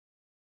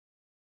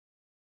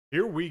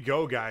Here we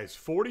go, guys.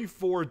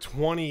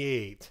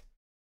 4428.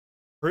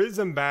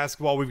 Prizm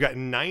basketball. We've got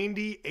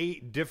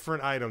 98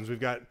 different items. We've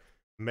got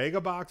mega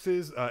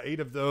boxes,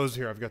 8 of those.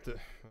 Here, I've got the,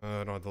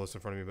 I don't have the list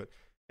in front of me, but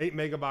 8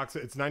 mega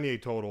boxes. It's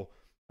 98 total.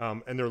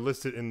 And they're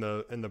listed in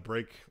the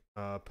break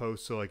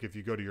post. So, like, if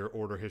you go to your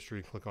order history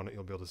and click on it,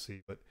 you'll be able to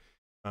see. But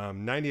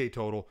 98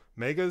 total.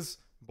 Megas,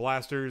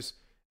 blasters,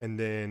 and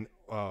then,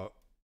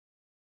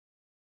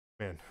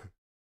 man,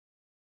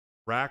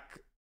 rack,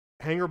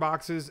 hanger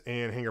boxes,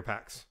 and hanger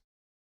packs.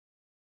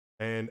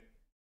 And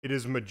it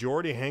is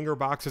majority hanger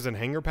boxes and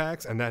hanger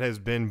packs, and that has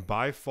been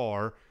by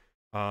far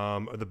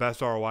the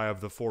best ROI of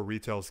the 4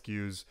 retail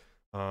SKUs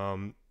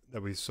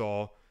that we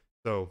saw.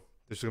 So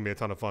this is going to be a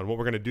ton of fun. What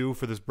we're going to do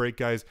for this break,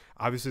 guys,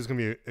 obviously it's going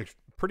to be a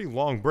pretty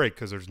long break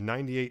because there's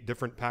 98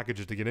 different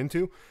packages to get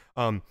into.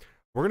 We're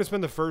going to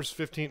spend the first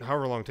 15,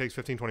 however long it takes,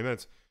 15, 20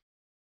 minutes,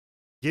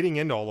 getting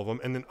into all of them.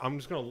 And then I'm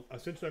just going to,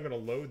 essentially I'm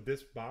going to load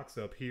this box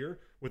up here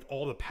with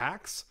all the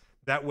packs.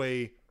 That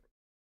way,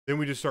 then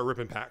we just start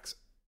ripping packs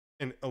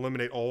and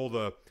eliminate all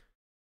the,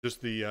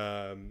 just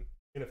the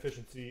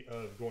inefficiency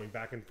of going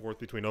back and forth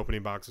between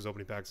opening boxes,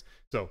 opening packs.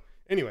 So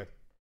anyway,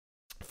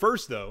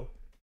 first though,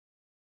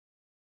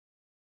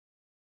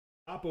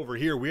 top over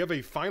here, we have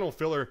a final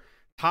filler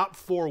top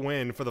 4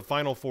 win for the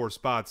final 4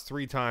 spots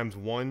 3 times.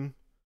 1,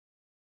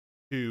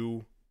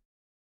 2,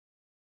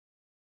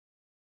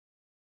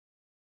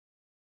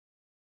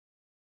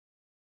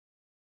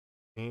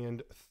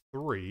 and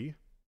 3.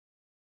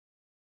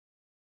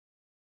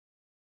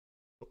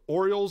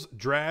 Orioles,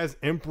 Draz,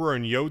 Emperor,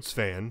 and Yotes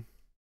fan.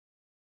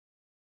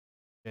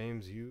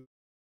 James, you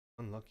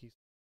unlucky.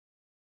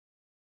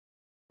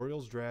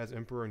 Orioles, Draz,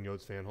 Emperor, and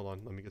Yotes fan. Hold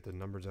on, let me get the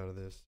numbers out of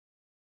this.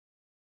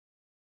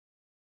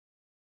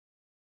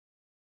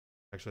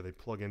 Actually, they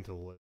plug into the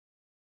list.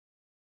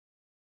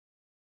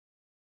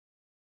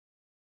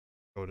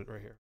 Code it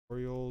right here.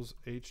 Orioles,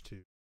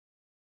 H2.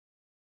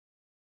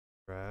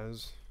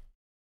 Draz,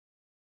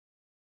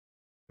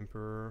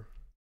 Emperor,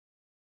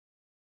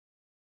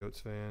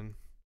 Yotes fan.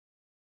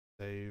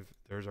 Save.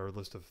 There's our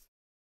list of.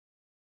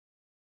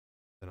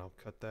 Then I'll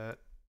cut that.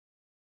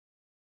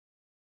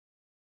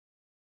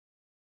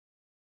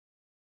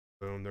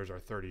 Boom. There's our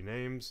 30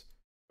 names,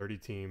 30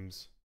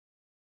 teams.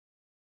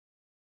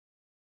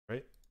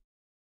 Right?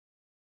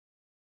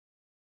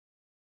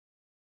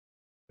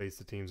 Paste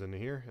the teams into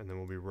here, and then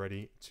we'll be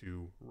ready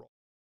to roll.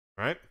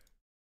 All right.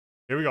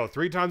 Here we go.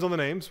 3 times on the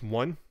names.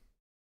 1,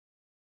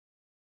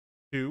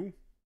 2,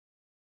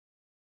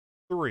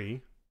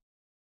 3.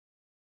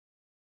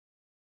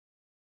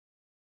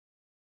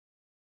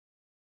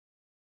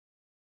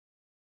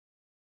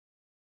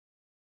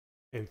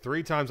 And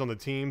 3 times on the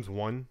teams.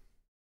 1,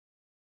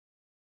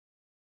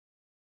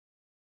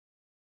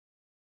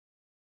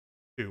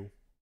 2,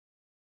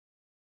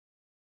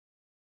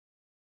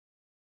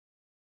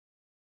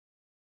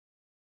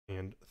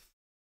 and 3.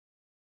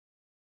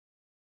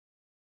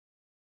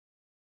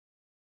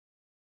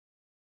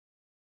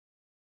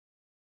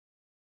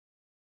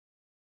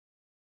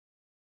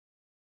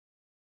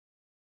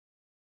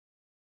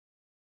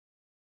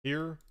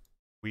 Here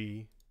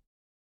we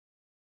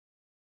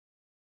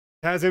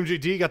Taz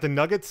MGD got the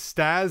Nuggets,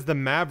 Staz the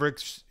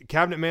Mavericks,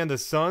 Cabinet Man the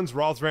Suns,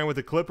 Ross ran with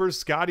the Clippers,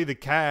 Scotty the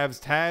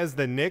Cavs, Taz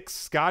the Knicks,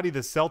 Scotty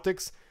the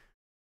Celtics,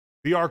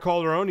 BR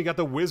Calderon, you got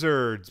the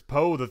Wizards,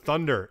 Poe the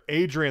Thunder,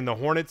 Adrian the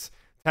Hornets,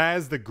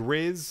 Taz the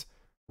Grizz,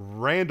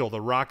 Randall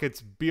the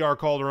Rockets, BR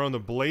Calderon the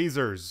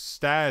Blazers,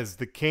 Staz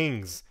the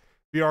Kings,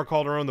 BR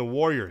Calderon the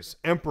Warriors,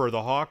 Emperor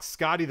the Hawks,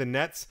 Scotty the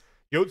Nets,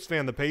 Yotes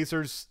fan the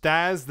Pacers,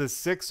 Staz the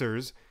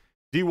Sixers,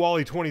 D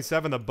Wally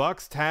 27 the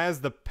Bucks,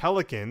 Taz the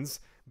Pelicans,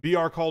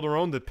 BR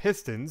Calderon the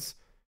Pistons,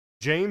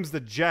 James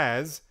the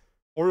Jazz,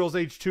 Orioles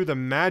H2 the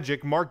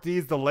Magic, Mark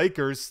D's the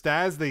Lakers,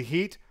 Staz the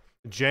Heat,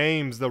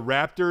 James the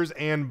Raptors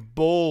and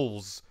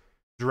Bulls,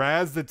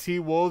 Draz the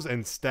T-Wolves,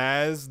 and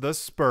Staz the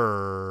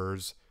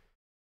Spurs.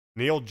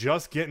 Neil,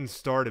 just getting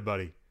started,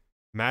 buddy.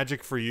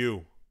 Magic for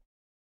you.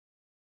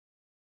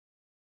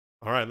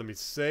 All right, let me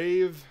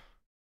save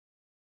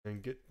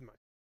and get my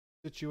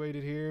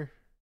situated here.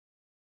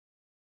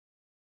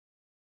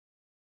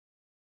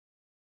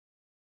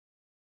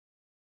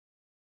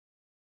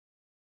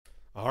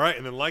 All right,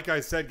 and then like I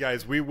said,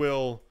 guys, we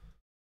will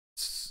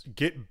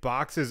get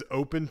boxes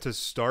open to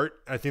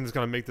start. I think it's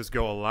going to make this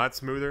go a lot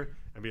smoother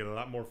and be a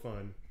lot more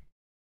fun.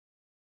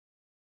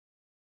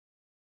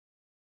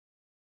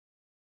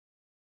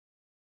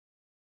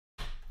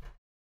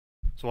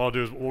 So what I'll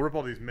do is we'll rip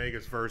all these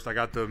megas first. I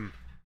got them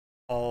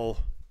all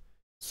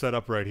set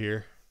up right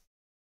here.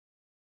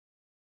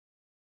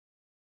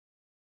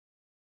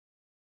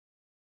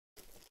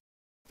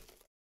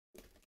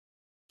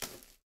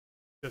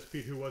 Yes,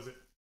 Pete, who was it?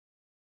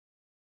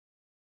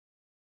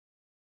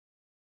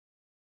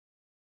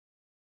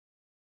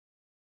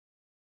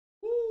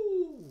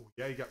 Ooh,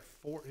 yeah, you got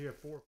 4. You have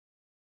 4.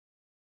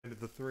 End of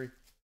the 3.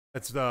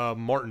 That's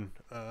Martin,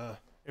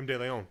 M. De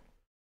Leon.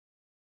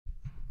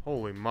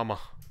 Holy mama.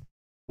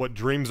 What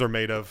dreams are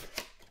made of.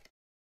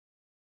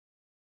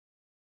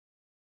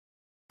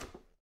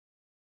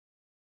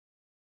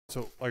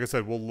 So, like I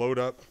said, we'll load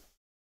up,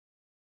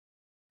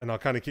 and I'll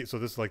kind of keep. So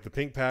this is like the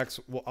pink packs.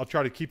 I'll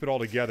try to keep it all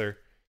together,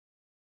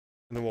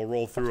 and then we'll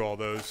roll through all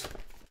those.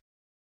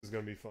 This is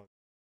gonna be fun.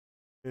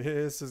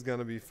 This is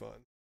gonna be fun.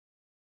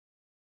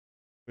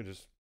 Let me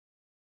just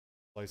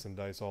slice and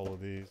dice all of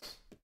these.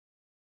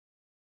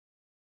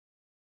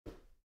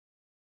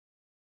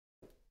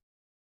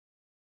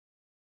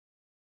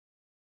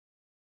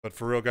 But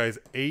for real, guys,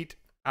 8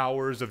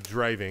 hours of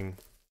driving.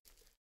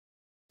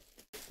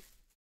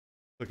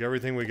 Took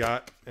everything we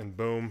got and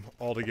boom,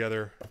 all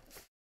together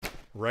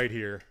right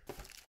here.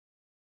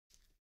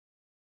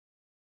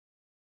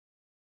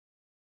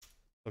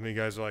 Some of you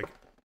guys are like,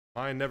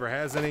 mine never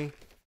has any.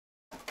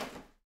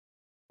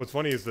 What's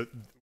funny is that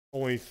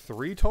only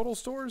 3 total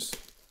stores?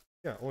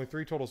 Yeah, only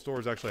 3 total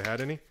stores actually had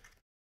any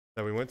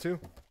that we went to.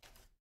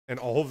 And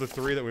all of the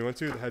 3 that we went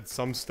to had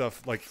some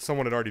stuff, like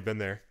someone had already been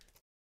there.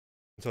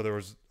 And so there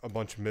was a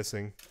bunch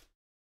missing.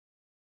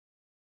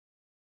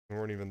 We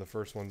weren't even the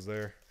first ones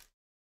there.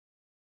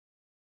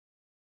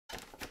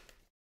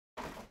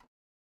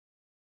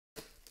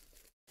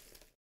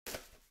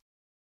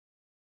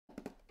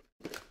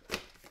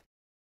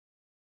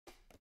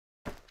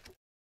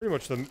 Pretty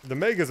much the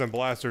megas and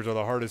blasters are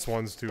the hardest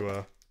ones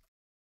to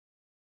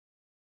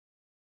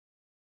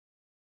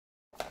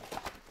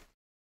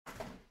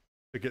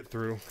get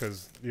through,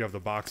 because you have the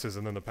boxes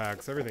and then the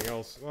packs. Everything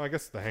else, well, I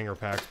guess the hanger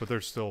packs, but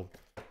they're still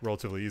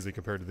relatively easy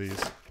compared to these.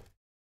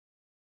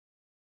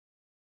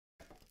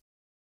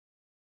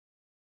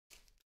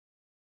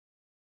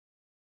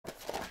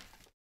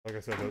 Like I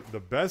said,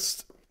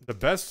 the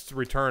best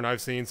return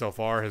I've seen so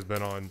far has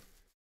been on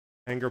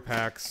hanger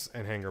packs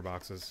and hanger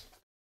boxes.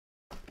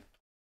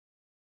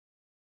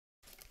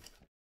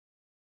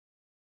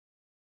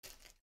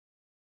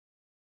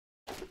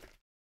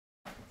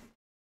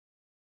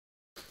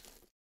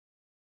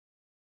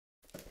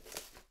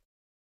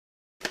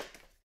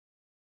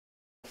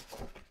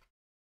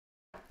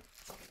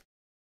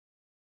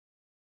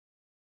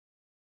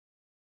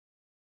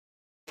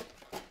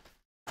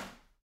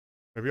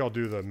 Maybe I'll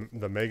do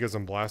the megas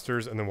and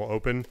blasters, and then we'll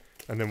open,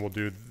 and then we'll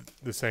do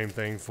the same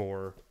thing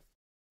for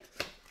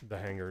the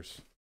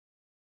hangers.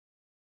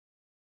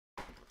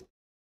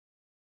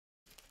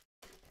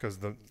 Because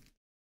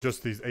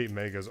just these 8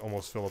 megas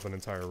almost fill up an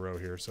entire row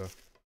here, so.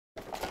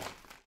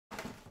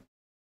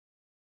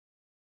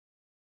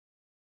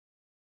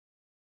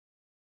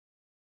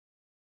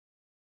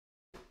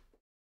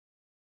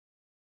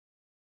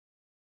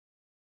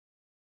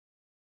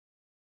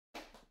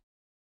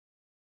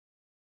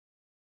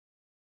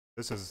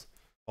 This is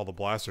all the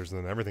blasters,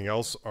 and then everything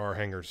else are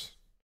hangers.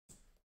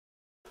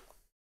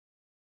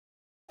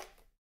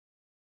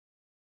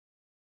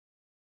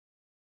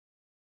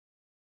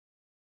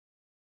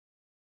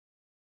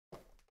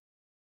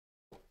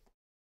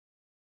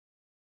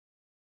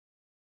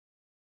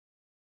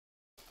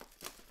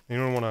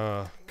 Anyone want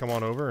to come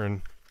on over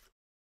and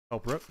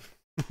help rip?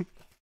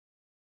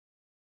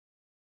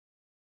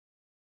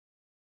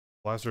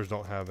 Blasters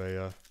don't have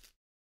a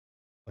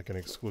like an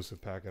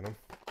exclusive pack in them.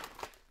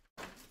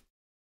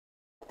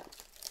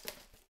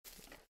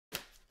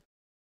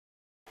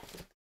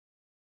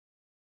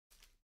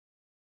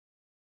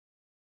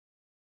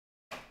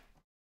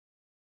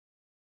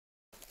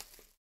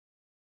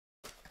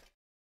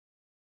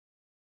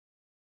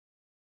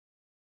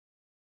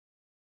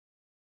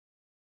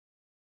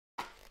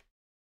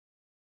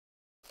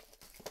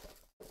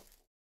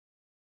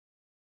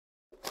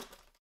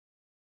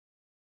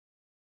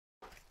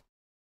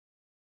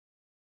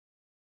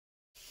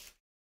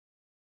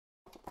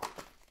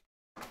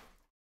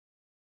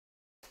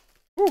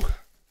 Whew.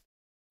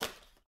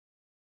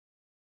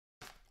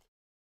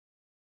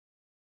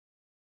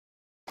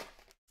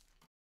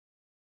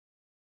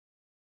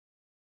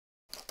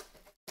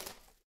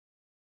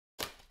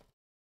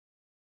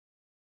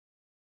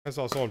 I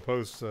saw someone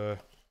post, I can't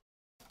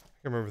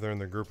remember if they're in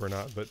the group or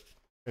not, but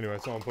anyway, I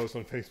saw them post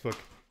on Facebook,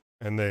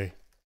 and they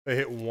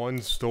hit one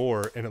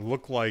store, and it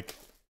looked like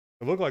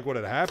what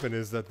had happened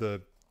is that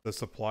the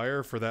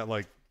supplier for that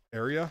like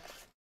area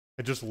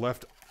had just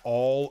left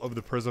all of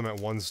the Prizm at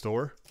one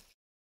store.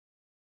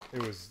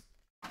 It was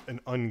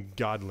an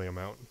ungodly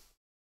amount.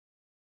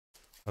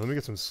 Now, let me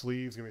get some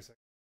sleeves. Give me a second.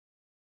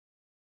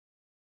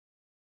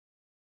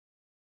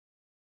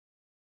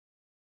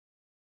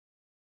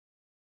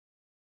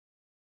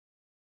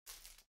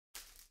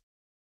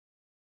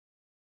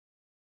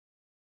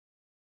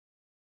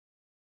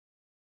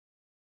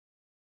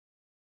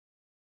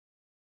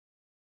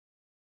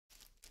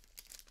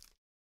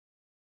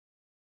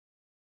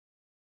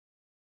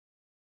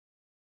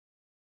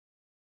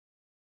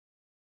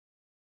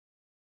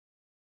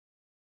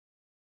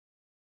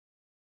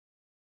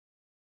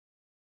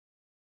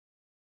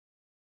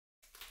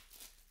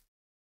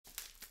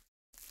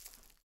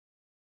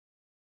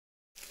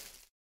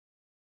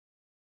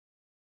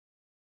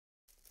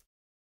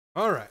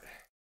 All right.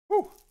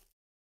 Whew.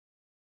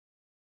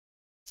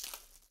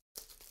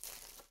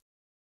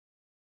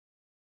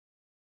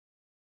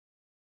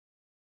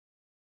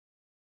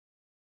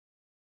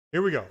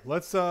 Here we go.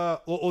 Let's do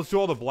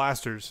all the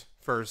blasters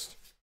first.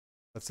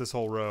 That's this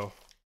whole row.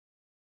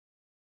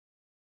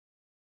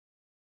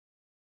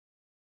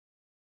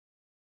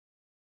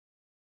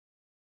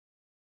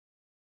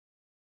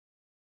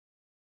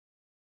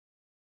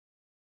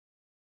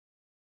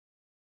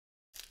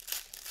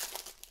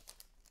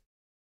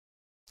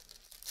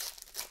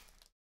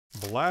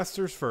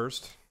 Blasters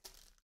first.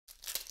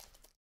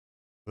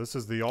 This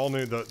is the all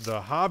new,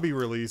 the hobby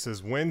release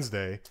is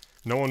Wednesday.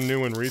 No one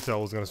knew when retail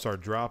was going to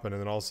start dropping,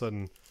 and then all of a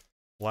sudden,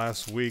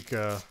 last week,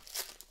 I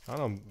don't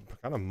know,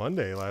 kind of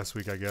Monday last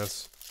week, I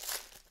guess,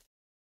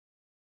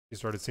 you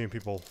started seeing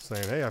people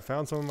saying, "Hey, I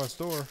found some in my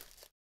store,"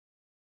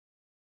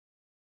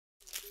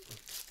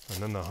 and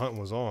then the hunt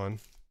was on.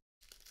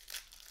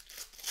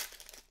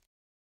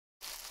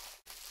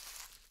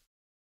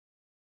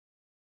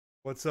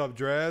 What's up,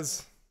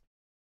 Draz?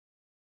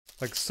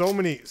 Like so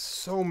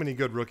many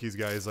good rookies,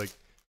 guys. Like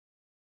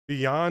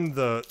beyond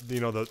the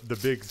the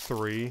big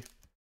three,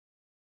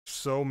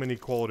 so many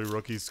quality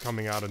rookies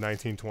coming out of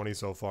 1920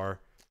 so far.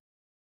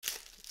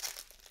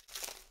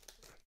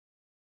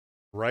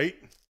 Right?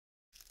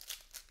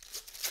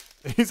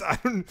 I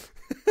don't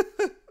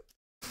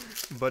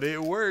but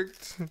it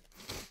worked.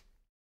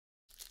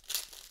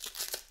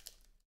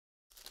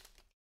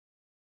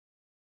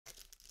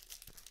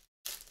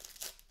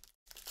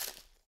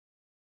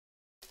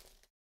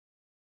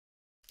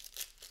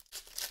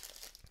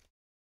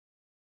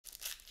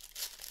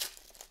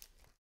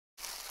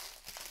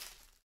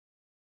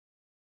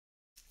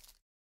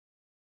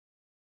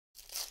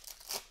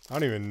 I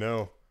don't even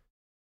know.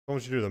 Why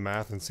don't you do the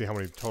math and see how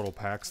many total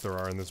packs there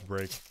are in this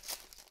break?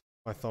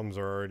 My thumbs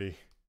are already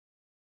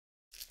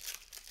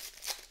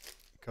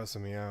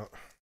cussing me out.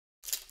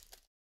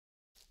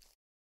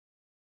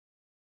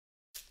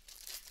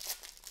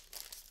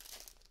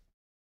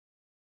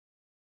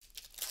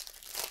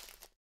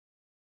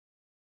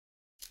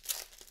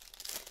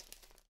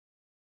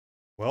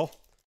 Well,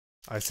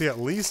 I see at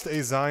least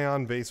a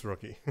Zion base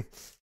rookie.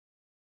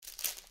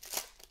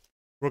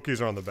 Rookies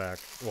are on the back.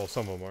 Well,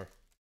 some of them are.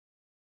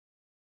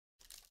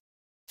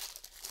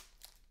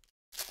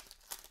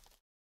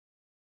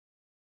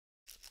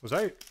 Was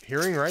I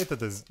hearing right that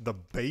the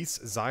base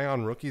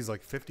Zion rookie is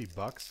like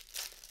 $50?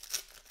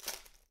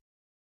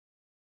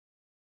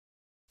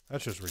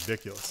 That's just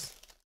ridiculous.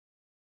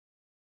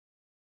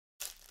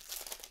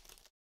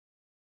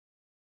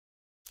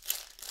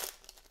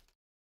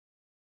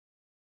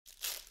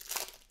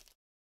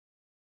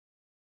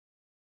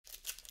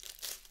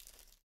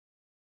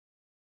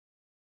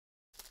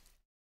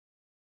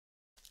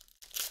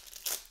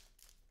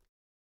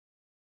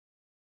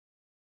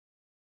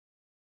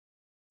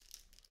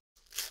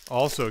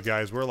 Also,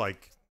 guys, we're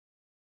like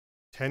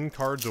 10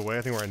 cards away.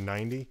 I think we're at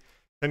 90.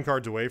 10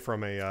 cards away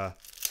from a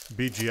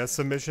BGS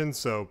submission.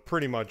 So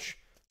pretty much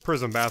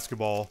Prizm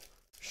Basketball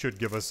should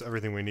give us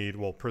everything we need.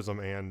 Well,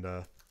 Prizm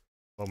and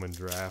Bowman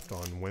Draft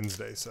on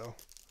Wednesday. So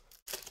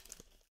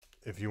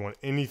if you want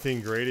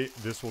anything graded,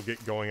 this will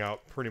get going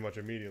out pretty much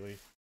immediately.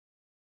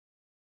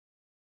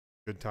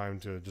 Good time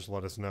to just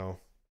let us know.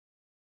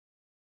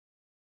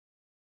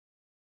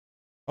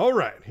 All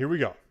right, here we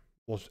go.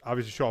 We'll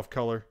obviously show off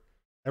color.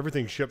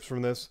 Everything ships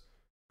from this.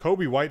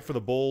 Kobe White for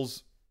the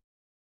Bulls.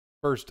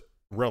 First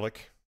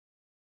relic.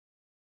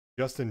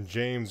 Justin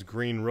James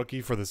green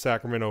rookie for the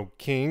Sacramento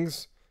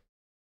Kings.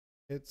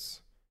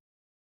 It's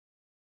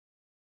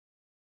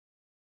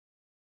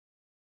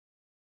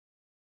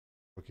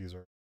rookies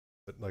are,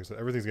 but like I said,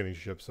 everything's getting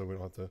shipped, so we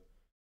don't have to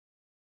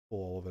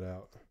pull all of it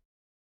out.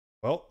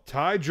 Well,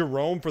 Ty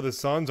Jerome for the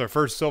Suns, our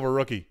first silver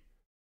rookie.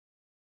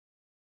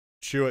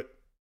 Chew it.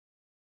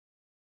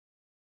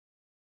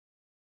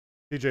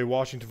 TJ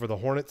Washington for the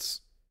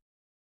Hornets.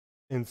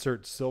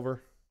 Insert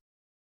silver.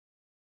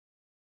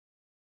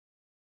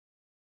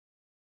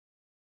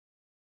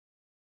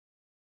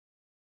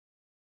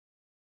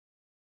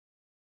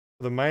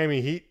 For the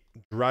Miami Heat,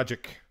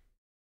 Dragic.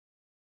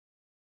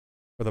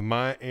 For the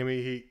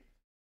Miami Heat,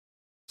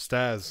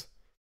 Staz.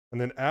 And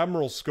then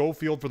Admiral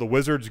Schofield for the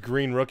Wizards,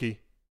 green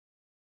rookie.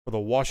 For the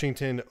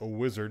Washington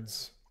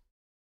Wizards.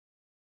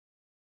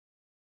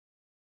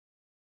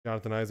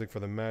 Jonathan Isaac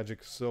for the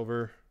Magic,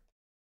 silver.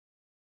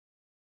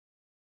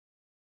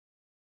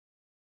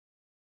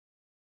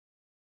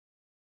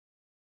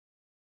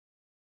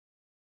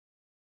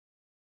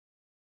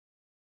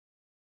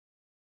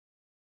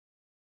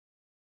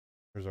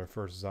 Here's our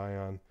first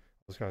Zion.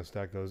 Let's kind of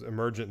stack those.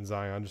 Emergent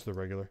Zion, just the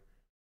regular.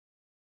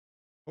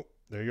 Oh,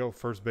 there you go.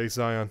 First base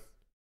Zion.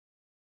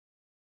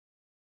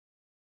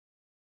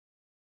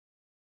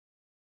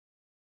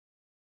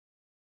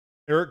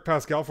 Eric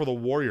Pascal for the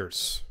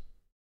Warriors.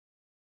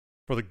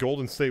 For the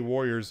Golden State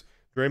Warriors.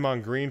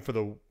 Draymond Green for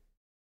the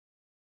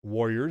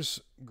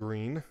Warriors.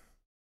 Green.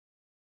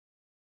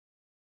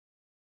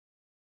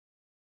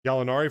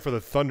 Gallinari for the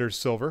Thunder,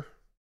 silver.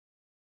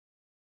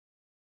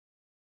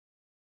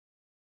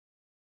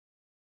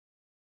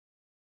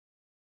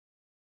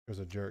 There's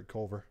a Jarrett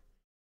Culver.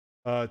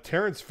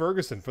 Terrence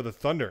Ferguson for the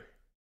Thunder.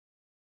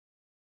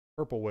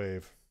 Purple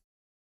wave.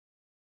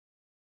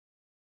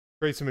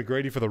 Tracy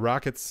McGrady for the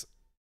Rockets.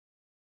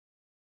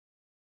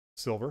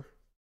 Silver.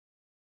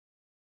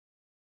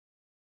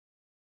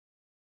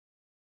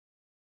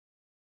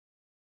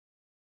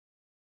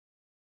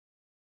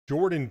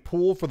 Jordan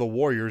Poole for the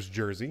Warriors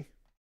jersey.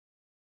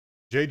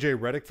 JJ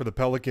Redick for the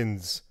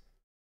Pelicans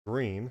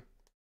green.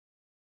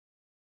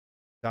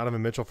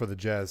 Donovan Mitchell for the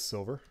Jazz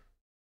silver.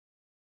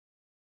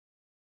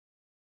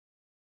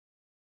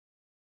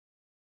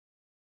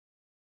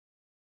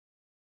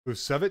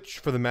 Vucevic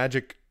for the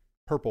Magic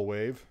purple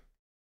wave.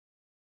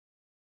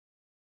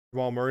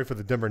 Jamal Murray for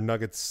the Denver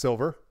Nuggets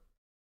silver.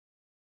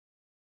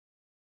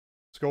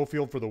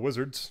 Schofield for the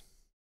Wizards.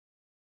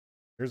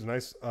 Here's a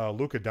nice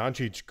Luka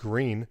Doncic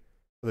green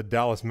for the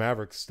Dallas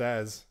Mavericks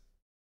Staz.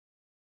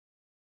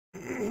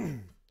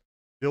 Dylan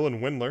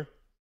Windler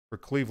for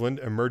Cleveland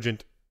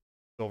emergent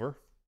silver.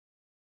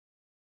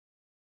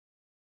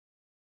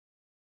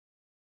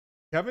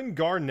 Kevin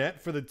Garnett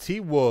for the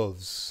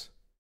T-Wolves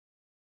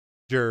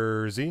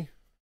jersey.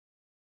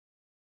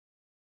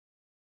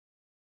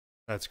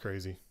 That's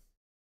crazy.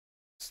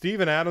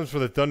 Steven Adams for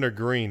the Thunder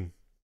green.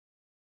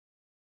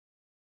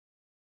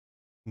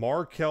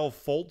 Markelle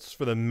Fultz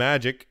for the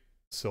Magic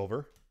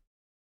silver.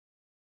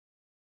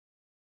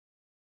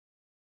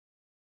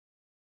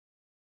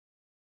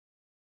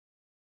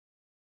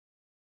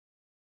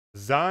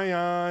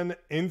 Zion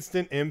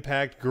Instant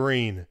Impact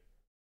green.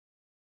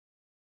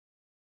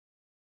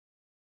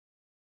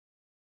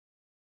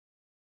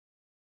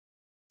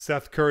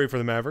 Seth Curry for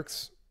the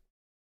Mavericks.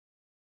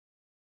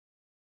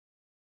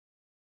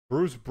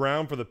 Bruce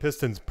Brown for the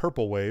Pistons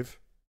purple wave.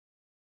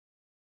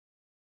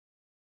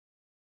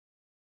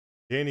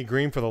 Danny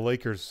Green for the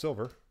Lakers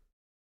silver.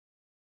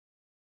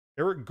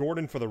 Eric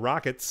Gordon for the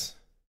Rockets.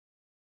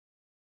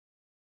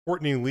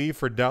 Courtney Lee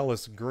for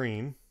Dallas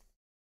green.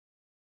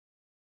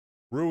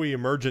 Rui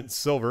emergent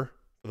silver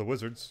for the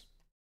Wizards.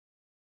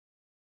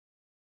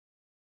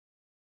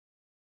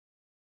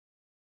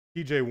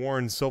 TJ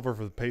Warren silver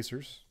for the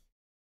Pacers.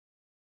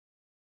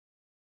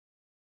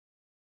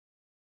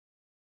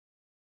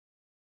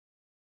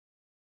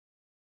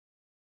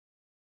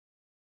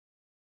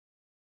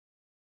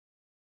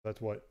 That's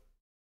what?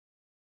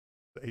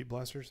 The 8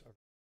 blasters?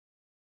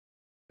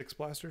 6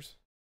 blasters?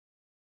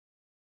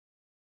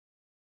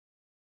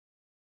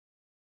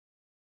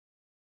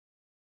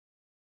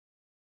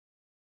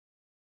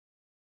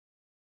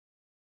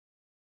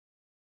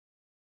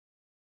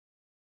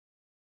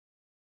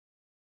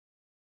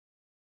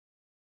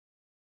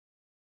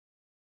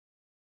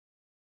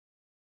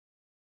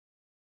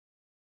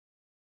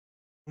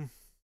 All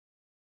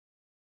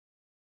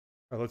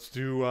right, let's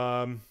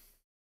do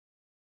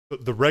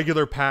the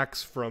regular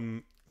packs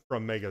from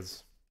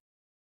Megas.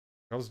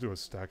 I'll just do a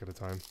stack at a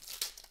time.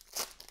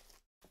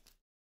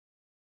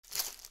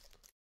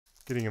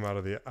 Getting him out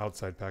of the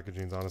outside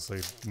packaging is honestly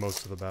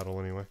most of the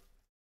battle anyway.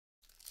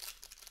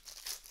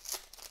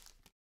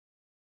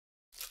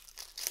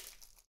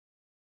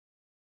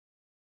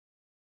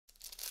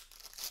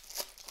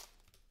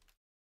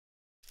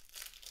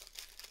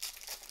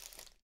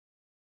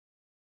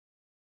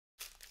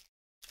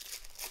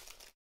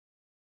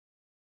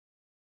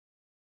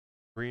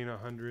 Green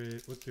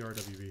 100. What's the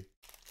RWB?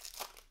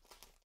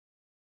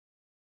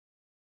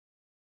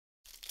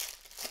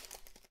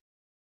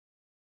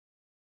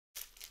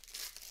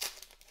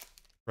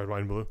 Red, white,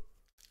 and blue.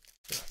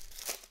 Yeah.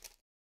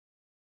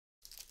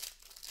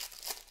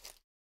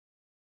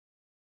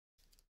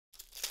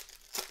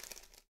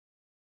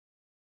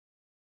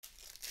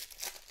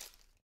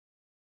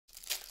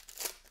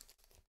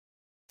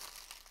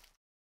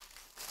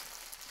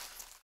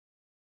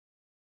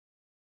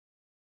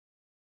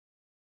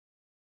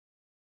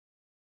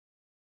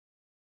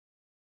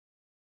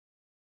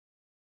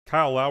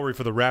 Kyle Lowry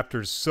for the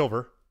Raptors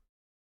silver.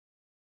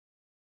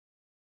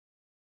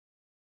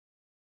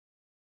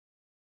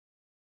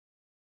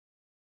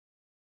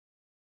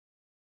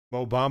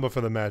 Mo Bamba for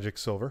the Magic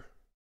silver.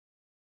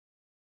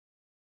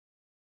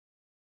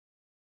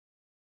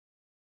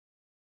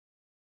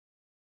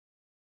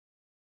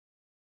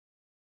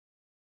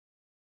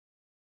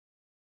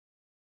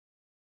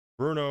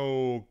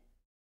 Bruno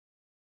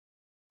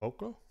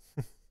Boko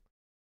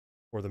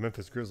for the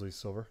Memphis Grizzlies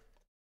silver.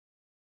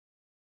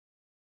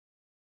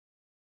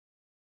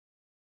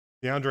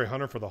 DeAndre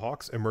Hunter for the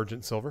Hawks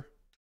emergent silver.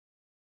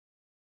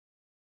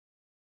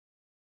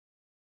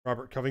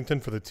 Robert Covington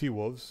for the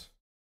T-Wolves.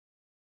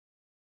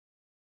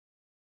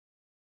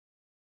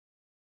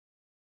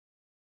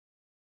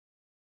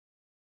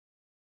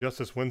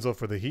 Justice Winslow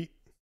for the Heat.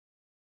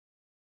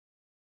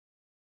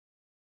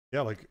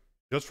 Yeah, like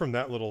just from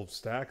that little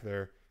stack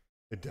there,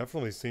 it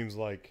definitely seems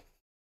like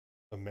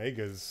the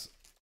Megas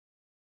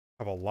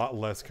have a lot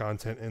less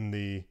content in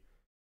the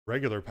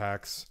regular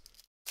packs,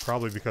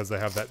 probably because they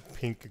have that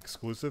pink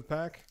exclusive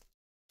pack.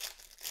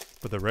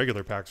 But the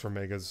regular packs for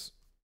Megas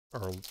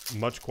are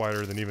much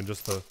quieter than even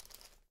just the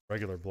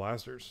regular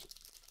blasters.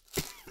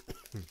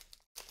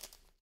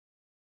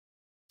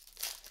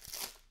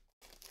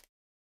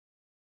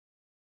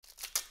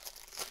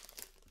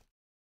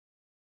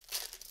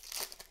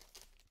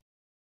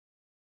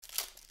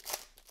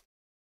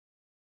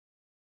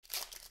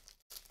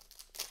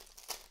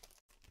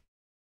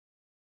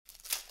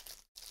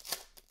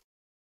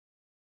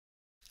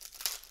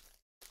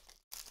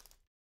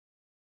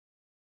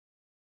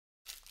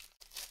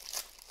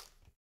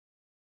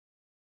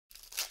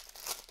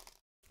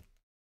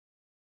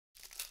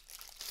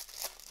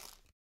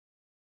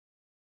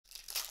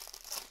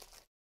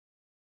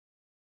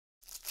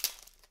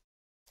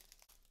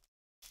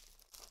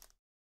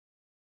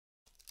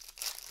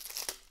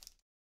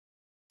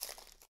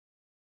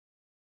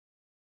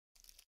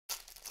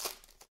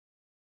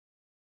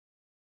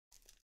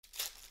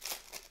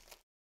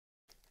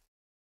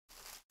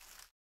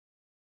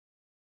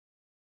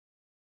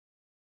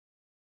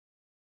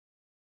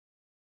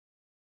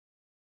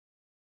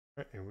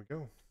 right, here we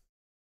go.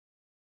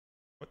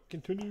 What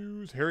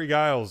continues? Harry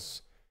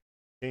Giles,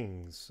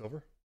 Kings,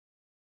 silver.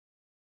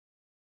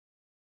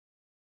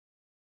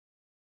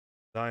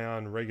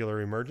 Zion, regular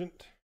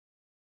emergent.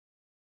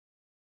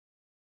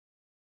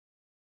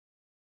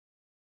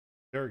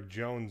 Derek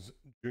Jones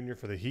Jr.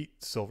 for the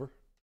Heat, silver.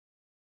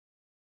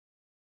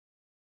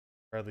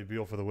 Bradley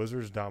Beal for the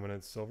Wizards,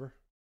 dominant, silver.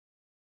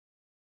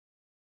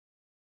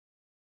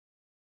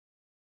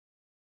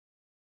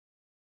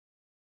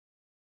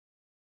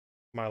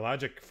 My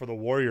Logic for the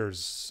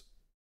Warriors,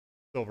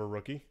 silver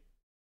rookie.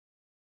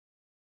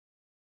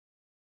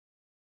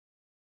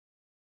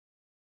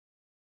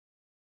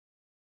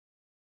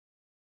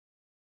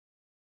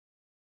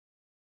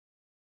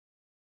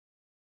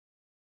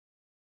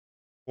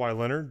 Kawhi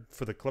Leonard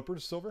for the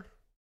Clippers, silver.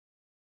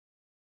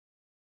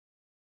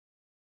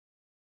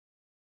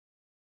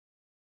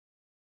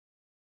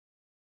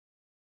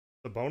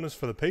 The bonus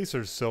for the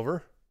Pacers,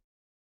 silver.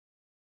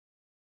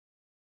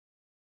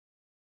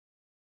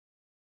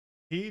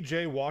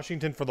 P.J.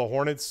 Washington for the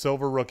Hornets,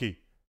 silver rookie.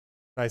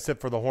 Nice hit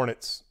for the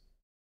Hornets.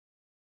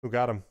 Who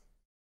got him?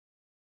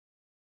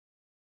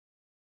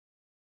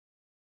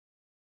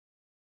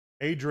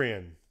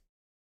 Adrian.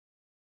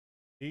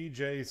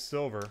 P.J.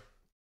 Silver.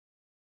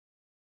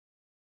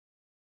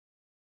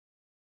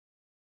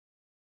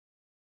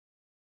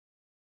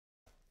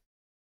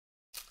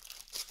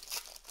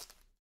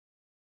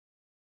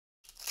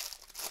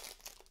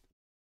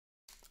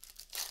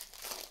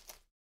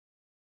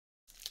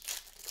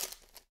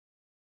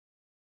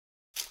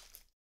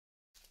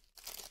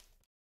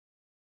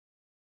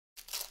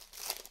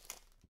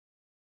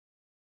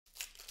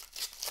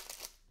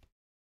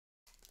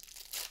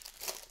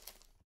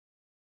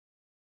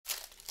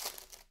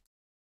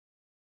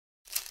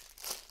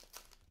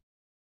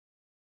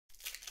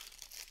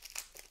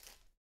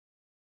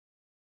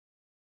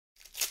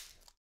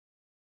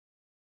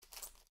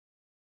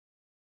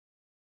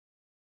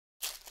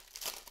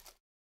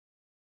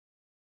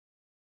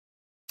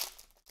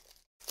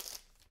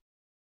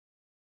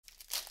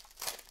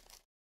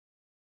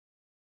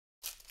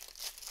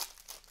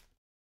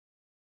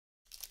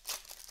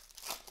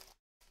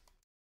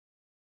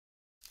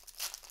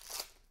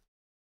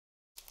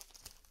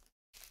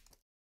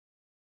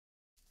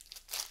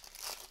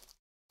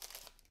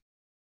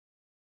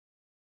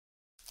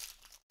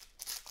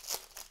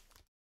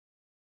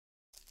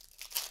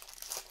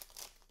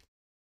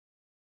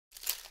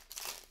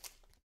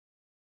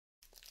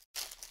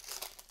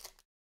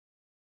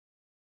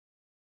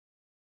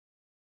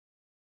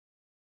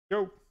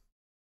 Go.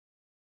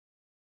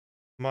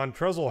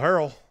 Montrezl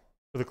Harrell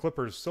for the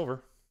Clippers,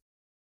 silver.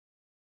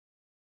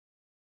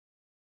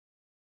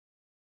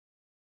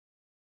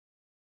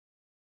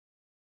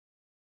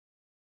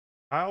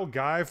 Kyle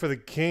Guy for the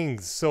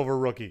Kings, silver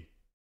rookie.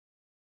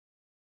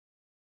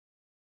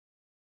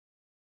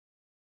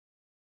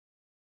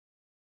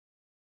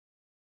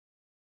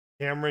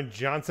 Cameron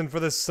Johnson for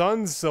the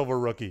Suns, silver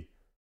rookie.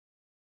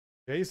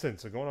 Jason,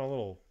 so going on a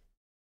little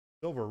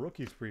silver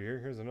rookie spree here.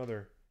 Here's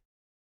another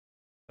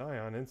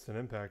Zion, instant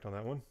impact on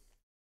that one.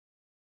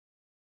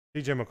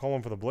 TJ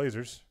McCollum for the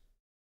Blazers.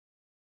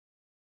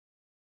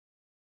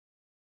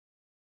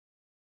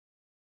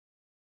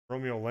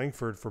 Romeo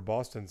Langford for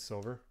Boston,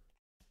 silver.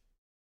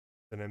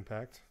 An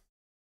impact.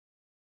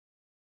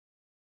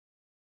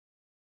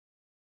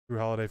 Drew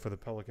Holiday for the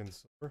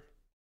Pelicans, silver.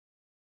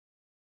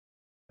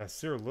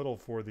 Nasir Little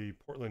for the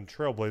Portland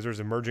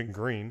Trailblazers, emergent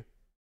green.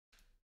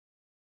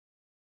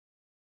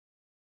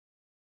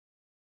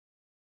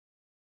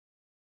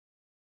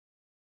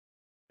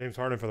 James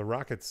Harden for the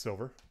Rockets,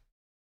 silver.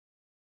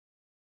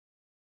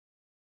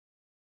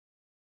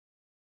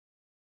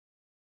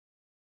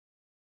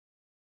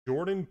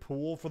 Jordan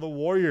Poole for the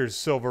Warriors,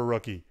 silver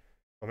rookie.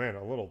 Oh man,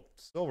 a little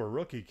silver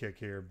rookie kick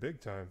here,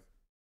 big time.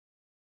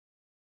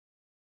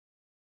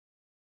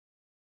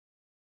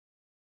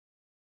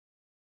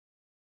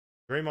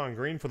 Draymond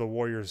Green for the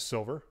Warriors,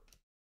 silver.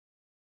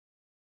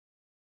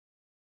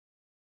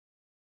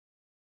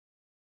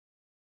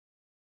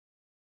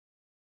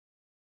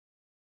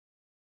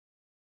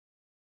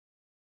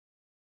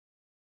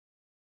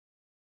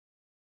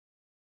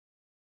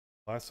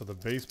 Last of the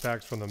base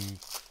packs from the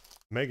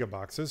mega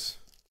boxes.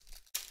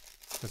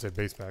 I say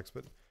base packs,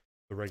 but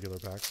the regular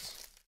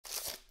packs.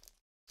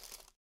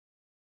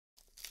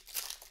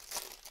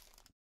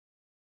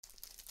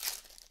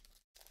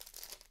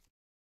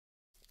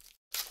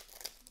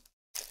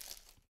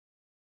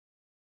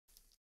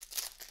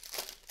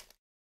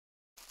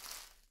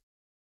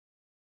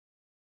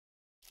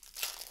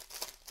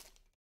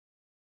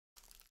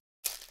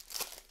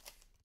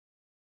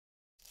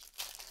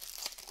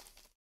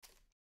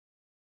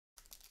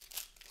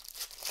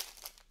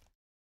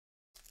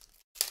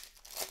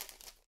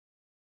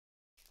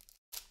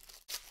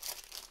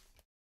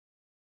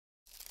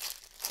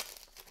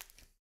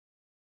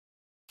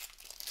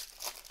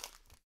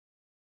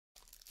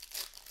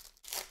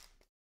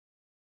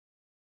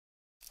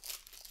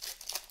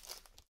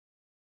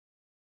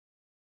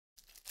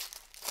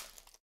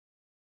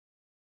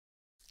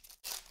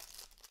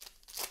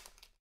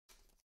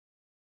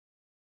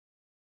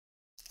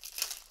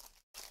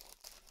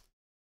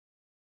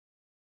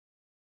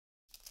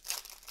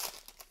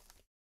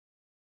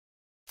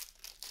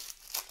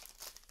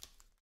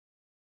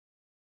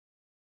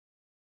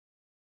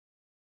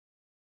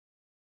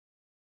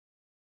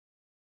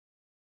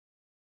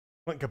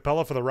 Clint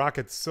Capella for the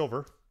Rockets,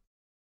 silver.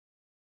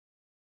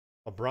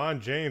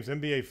 LeBron James,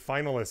 NBA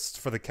finalist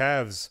for the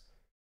Cavs,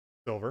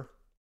 silver.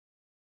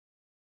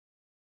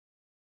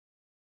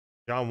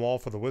 John Wall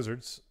for the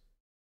Wizards.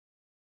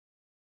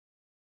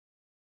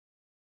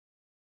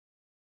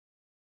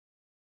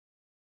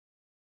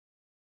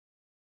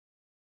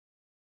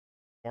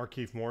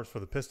 Markieff Morris for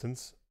the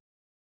Pistons.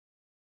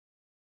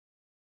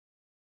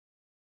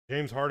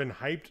 James Harden,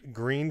 hyped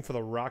green for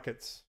the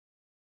Rockets.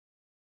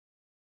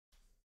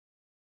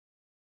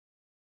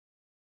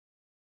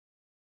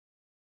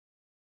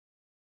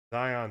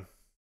 Zion.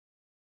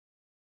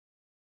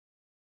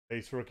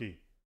 Base rookie.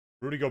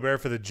 Rudy Gobert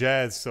for the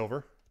Jazz,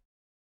 silver.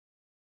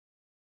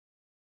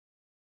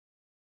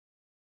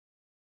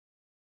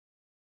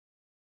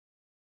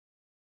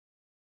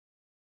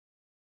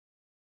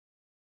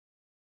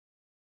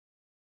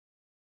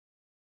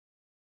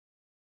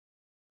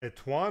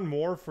 Etwan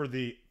Moore for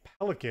the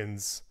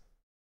Pelicans.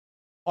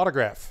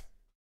 Autograph.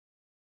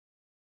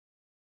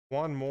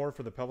 Etwan Moore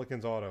for the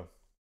Pelicans auto.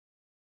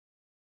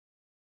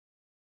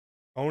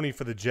 Oni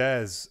for the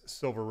Jazz,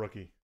 silver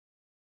rookie.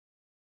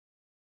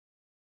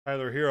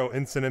 Tyler Hero,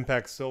 instant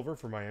impact silver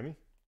for Miami.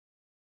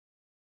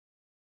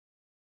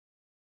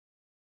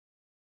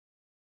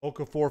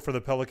 Okafor for the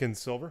Pelicans,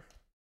 silver.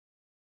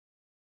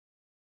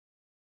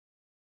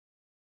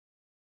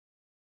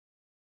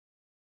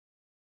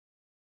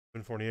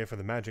 Fournier for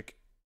the Magic,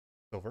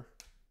 silver.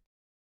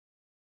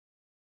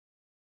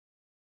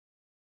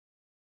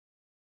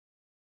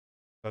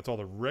 That's all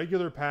the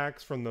regular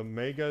packs from the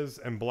Megas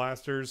and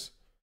Blasters.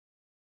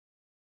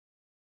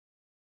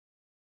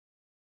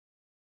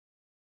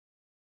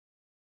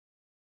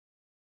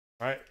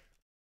 All right,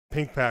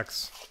 pink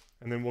packs.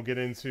 And then we'll get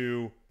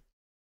into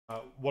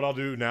what I'll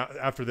do now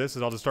after this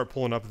is I'll just start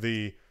pulling up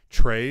the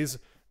trays,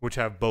 which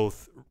have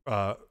both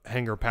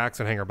hanger packs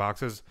and hanger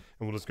boxes,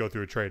 and we'll just go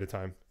through a tray at a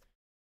time.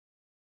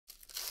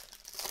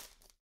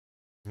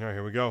 All right,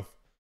 here we go.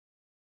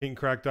 Pink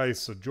cracked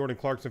ice. So Jordan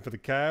Clarkson for the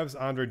Cavs,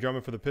 Andre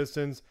Drummond for the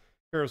Pistons,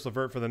 Karis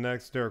LeVert for the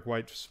Nets, Derek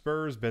White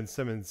Spurs, Ben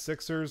Simmons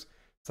Sixers,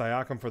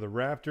 Siakam for the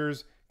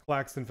Raptors,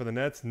 Claxton for the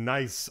Nets.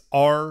 Nice.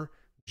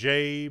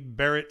 R.J.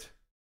 Barrett.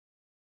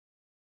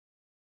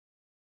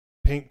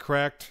 Pink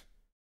cracked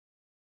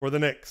for the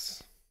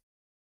Knicks.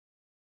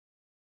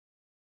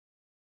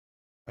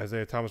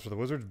 Isaiah Thomas for the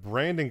Wizards.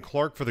 Brandon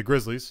Clark for the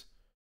Grizzlies.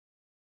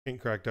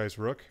 Pink cracked ice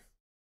rook.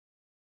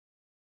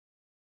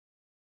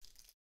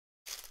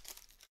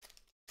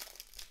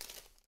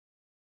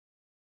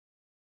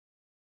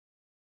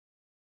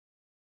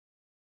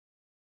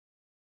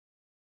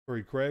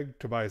 Corey Craig,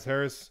 Tobias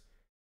Harris,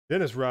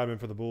 Dennis Rodman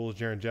for the Bulls,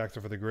 Jaren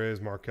Jackson for the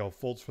Grizz, Markelle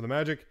Fultz for the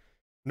Magic,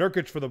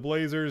 Nurkic for the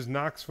Blazers,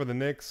 Knox for the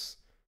Knicks,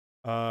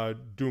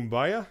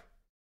 Doumbia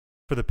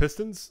for the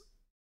Pistons,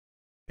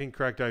 Pink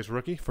Cracked Ice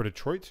rookie for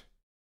Detroit,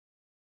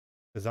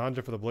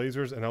 Azanja for the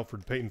Blazers, and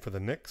Elfrid Payton for the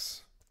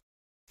Knicks.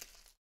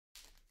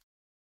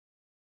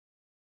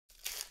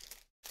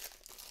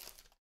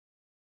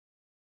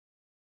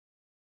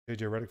 JJ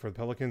Redick for the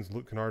Pelicans,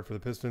 Luke Kennard for the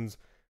Pistons,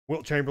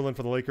 Wilt Chamberlain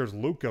for the Lakers,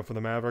 Luka for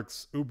the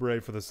Mavericks,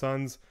 Oubre for the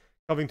Suns,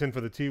 Covington for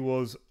the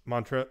T-Wolves,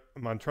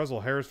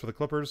 Montrezl Harris for the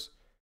Clippers,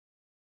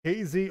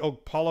 KZ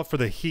Okpala for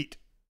the Heat,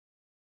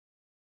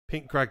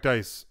 Pink Cracked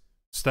Ice,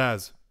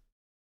 Staz,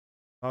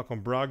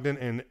 Malcolm Brogdon,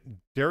 and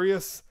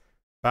Darius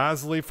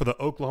Bazley for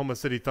the Oklahoma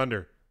City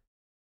Thunder,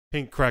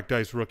 Pink Cracked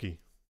Ice rookie.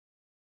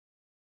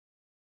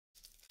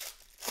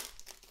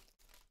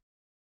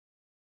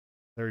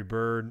 Larry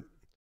Bird,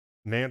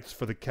 Nance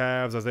for the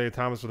Cavs, Isaiah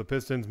Thomas for the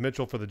Pistons,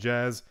 Mitchell for the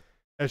Jazz,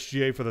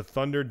 SGA for the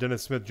Thunder,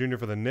 Dennis Smith Jr.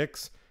 for the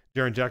Knicks,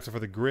 Jaren Jackson for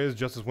the Grizz,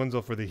 Justice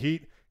Winslow for the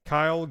Heat,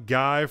 Kyle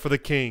Guy for the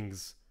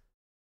Kings.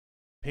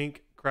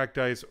 Pink Cracked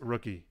Ice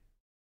rookie.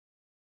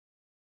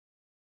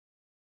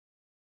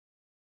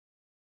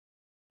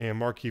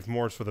 And Markieff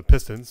Morris for the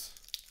Pistons.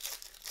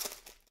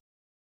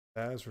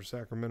 As for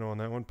Sacramento on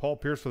that one. Paul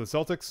Pierce for the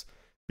Celtics,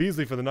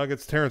 Beasley for the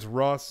Nuggets, Terrence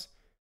Ross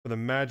for the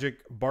Magic,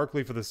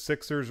 Barkley for the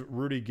Sixers,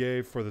 Rudy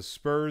Gay for the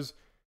Spurs,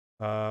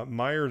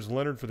 Myers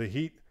Leonard for the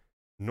Heat,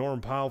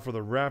 Norm Powell for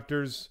the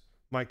Raptors,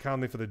 Mike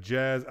Conley for the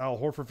Jazz, Al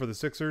Horford for the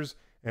Sixers,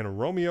 and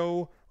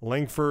Romeo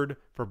Langford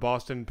for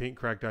Boston, Pink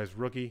Cracked Ice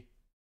rookie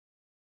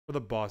for the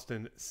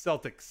Boston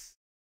Celtics.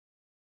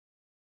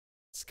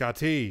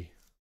 Scotty.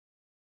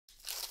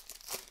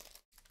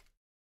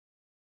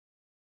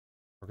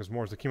 Marcus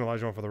Morris, Hakeem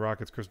Olajuwon for the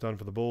Rockets, Chris Dunn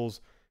for the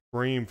Bulls,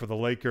 Kareem for the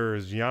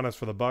Lakers, Giannis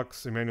for the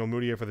Bucks, Emmanuel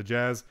Mudiay for the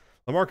Jazz,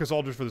 LaMarcus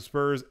Aldridge for the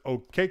Spurs,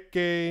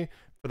 Okeke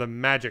for the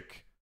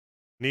Magic,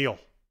 Neil.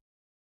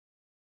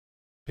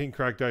 Pink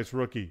Cracked Ice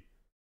rookie,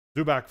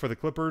 Zubac for the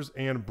Clippers,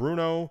 and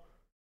Bruno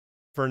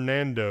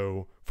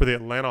Fernando for the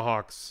Atlanta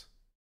Hawks.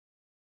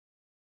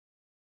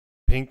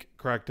 Pink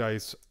Cracked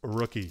Ice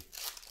rookie.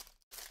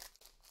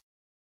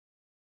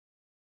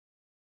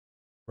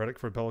 Redick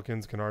for the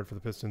Pelicans, Kennard for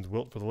the Pistons,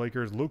 Wilt for the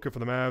Lakers, Luka for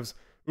the Mavs,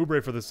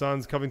 Oubre for the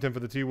Suns, Covington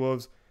for the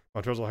T-Wolves,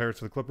 Montrezl Harris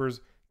for the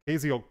Clippers,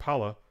 KZ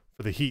Okpala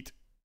for the Heat.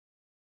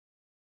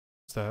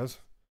 Staz,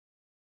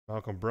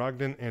 Malcolm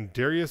Brogdon, and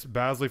Darius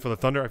Bazley for the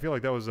Thunder. I feel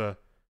like that was a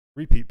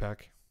repeat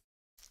pack.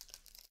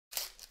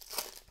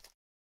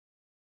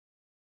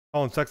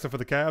 Colin Sexton for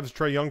the Cavs.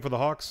 Trae Young for the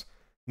Hawks.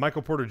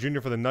 Michael Porter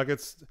Jr. for the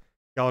Nuggets.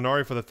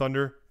 Gallinari for the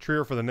Thunder.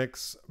 Trier for the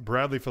Knicks.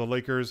 Bradley for the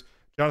Lakers.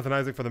 Jonathan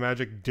Isaac for the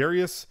Magic.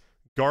 Darius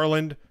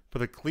Garland for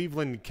the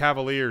Cleveland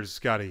Cavaliers,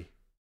 Scotty.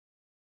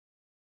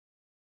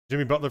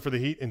 Jimmy Butler for the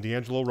Heat. And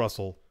D'Angelo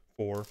Russell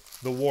for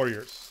the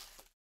Warriors.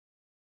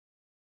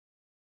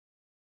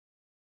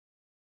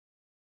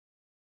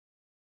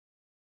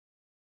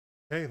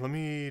 Hey, let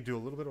me do a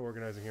little bit of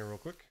organizing here real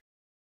quick.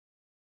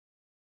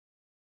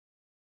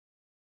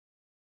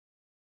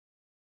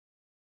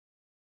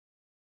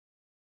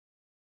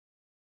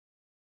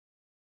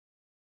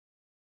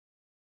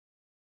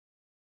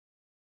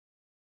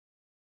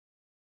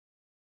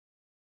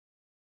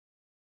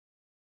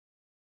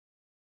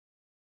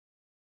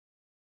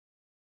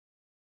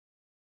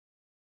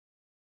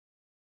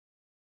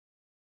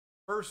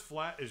 First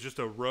flat is just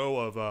a row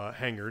of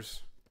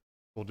hangers.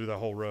 We'll do that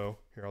whole row.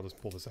 Here, I'll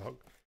just pull this out.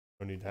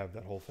 Don't need to have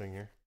that whole thing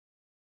here.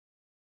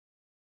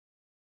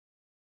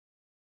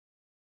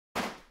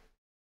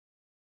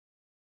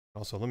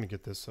 Also, let me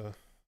get this.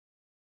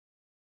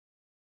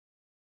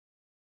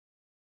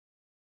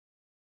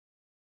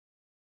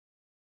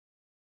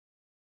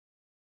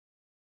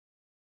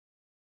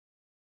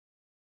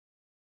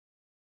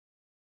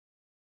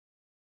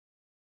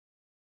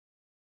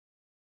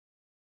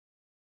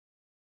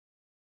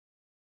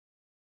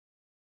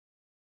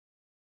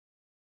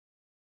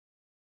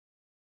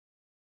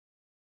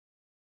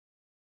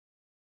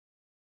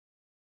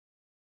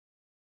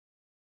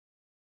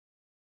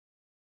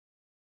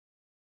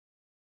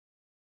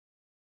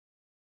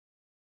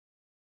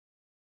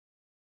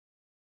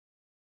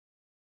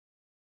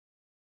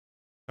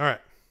 All right.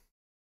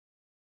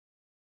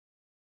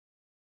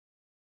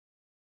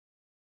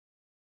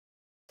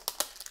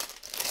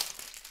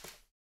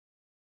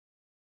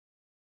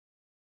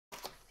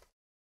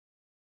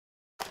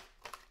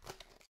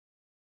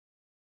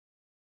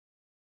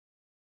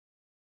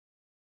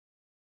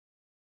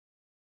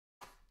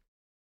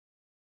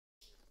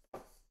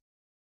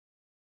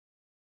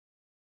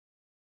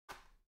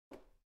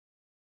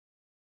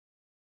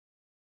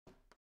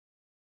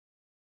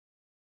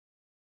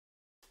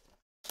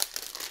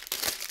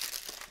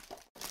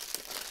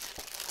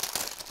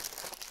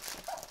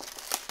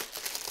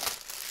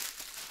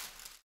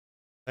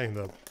 Dang,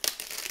 the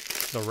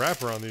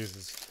wrapper on these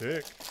is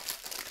thick.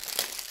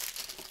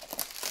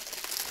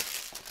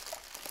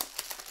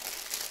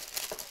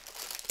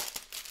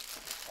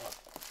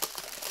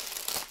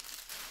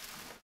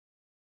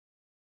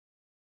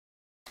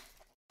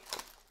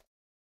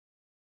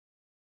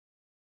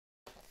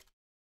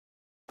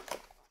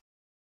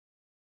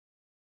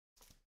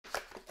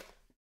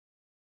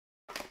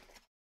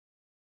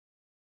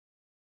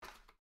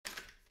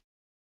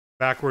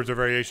 Backwards or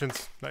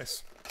variations.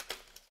 Nice.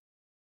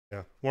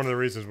 Yeah, one of the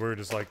reasons we're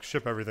just like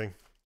ship everything.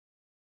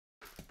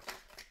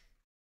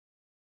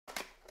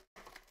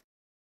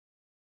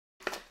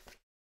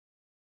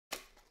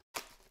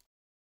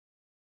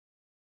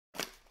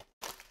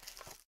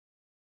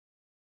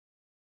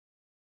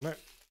 All right,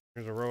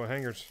 here's a row of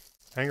hangers,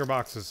 hanger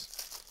boxes.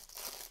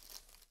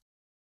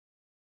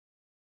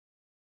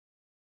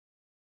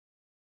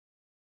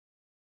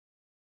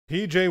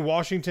 PJ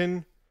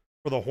Washington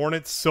for the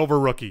Hornets, silver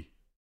rookie.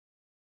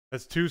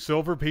 That's 2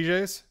 silver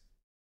PJs.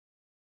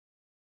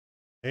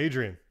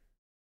 Adrian.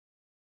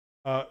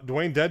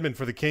 Dwayne Dedman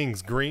for the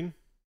Kings, green.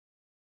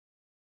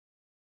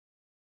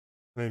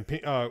 And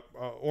then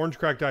orange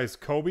cracked ice,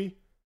 Kobe.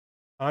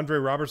 Andre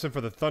Robertson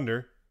for the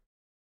Thunder.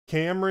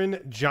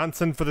 Cameron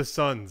Johnson for the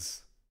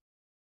Suns.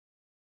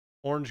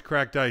 Orange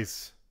cracked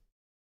ice.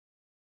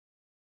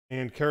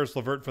 And Karis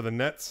LeVert for the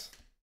Nets.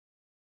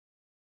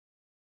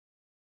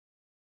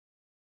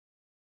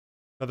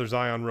 Another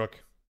Zion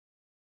Rook.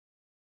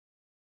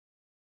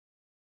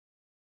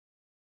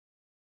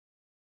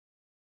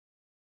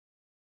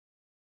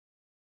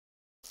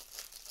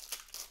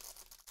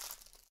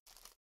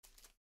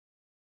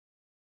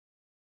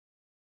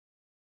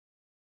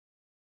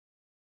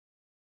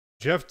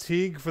 Jeff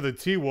Teague for the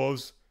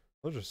T-Wolves.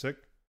 Those are sick.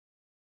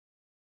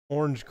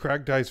 Orange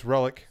cracked ice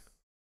relic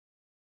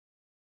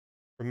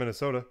from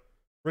Minnesota.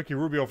 Ricky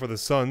Rubio for the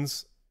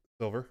Suns,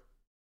 silver.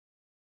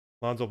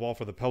 Lonzo Ball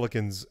for the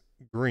Pelicans,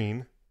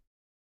 green.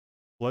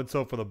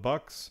 Bledsoe for the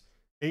Bucks.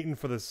 Ayton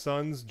for the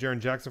Suns.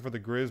 Jaren Jackson for the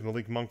Grizz.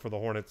 Malik Monk for the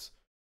Hornets.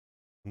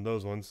 And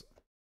those ones.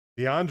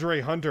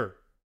 DeAndre Hunter.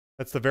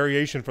 That's the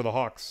variation for the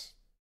Hawks.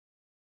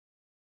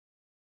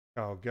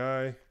 Kyle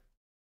Guy.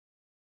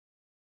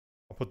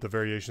 I'll put the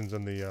variations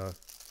in the,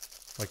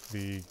 like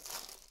the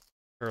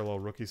parallel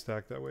rookie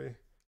stack that way.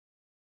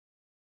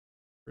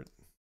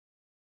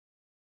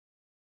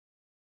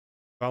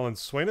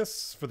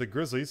 Valanciunas for the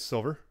Grizzlies,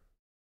 silver.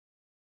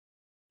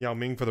 Yao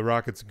Ming for the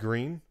Rockets,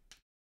 green.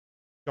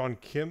 John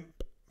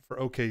Kemp for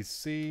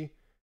OKC.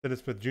 Dennis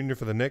Smith Jr.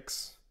 for the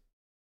Knicks.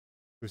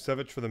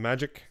 Vucevic for the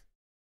Magic.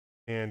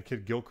 And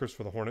Kid Gilchrist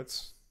for the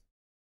Hornets.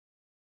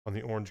 On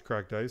the orange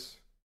cracked ice.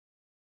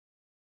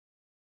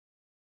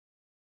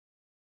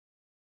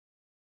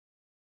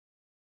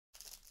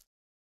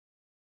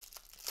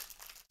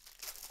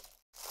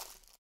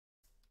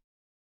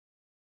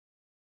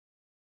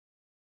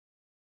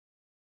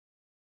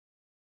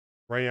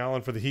 Ray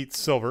Allen for the Heat,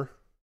 silver.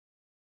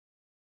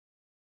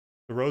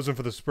 DeRozan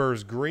for the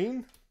Spurs,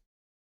 green.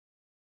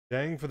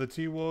 Dang for the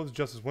T-Wolves.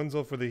 Justice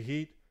Winslow for the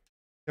Heat.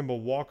 Kemba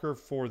Walker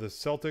for the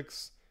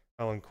Celtics.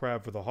 Alan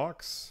Crabb for the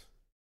Hawks.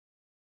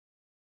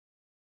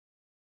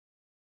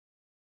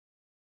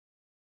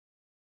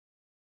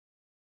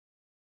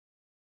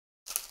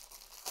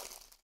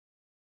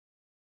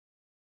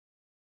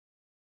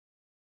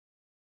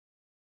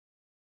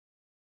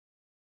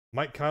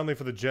 Mike Conley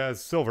for the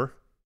Jazz, silver.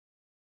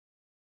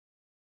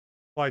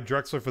 Clyde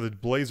Drexler for the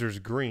Blazers,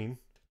 green.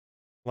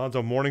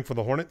 Lonzo Mourning for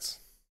the Hornets.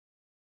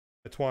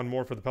 Etwan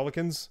Moore for the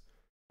Pelicans.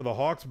 For the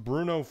Hawks,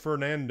 Bruno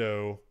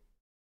Fernando.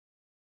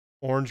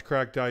 Orange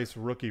cracked ice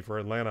rookie for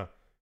Atlanta.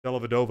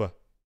 Dellavedova.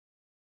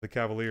 The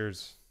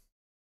Cavaliers.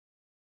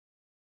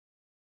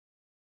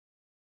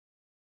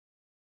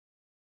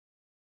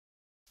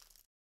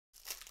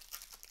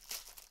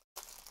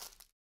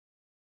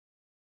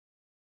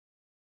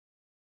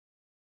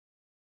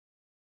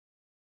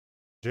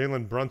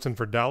 Jalen Brunson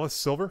for Dallas,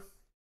 silver.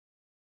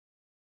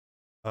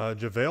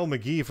 JaVale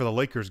McGee for the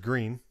Lakers,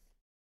 green.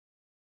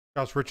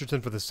 Josh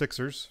Richardson for the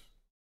Sixers.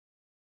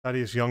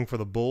 Thaddeus Young for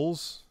the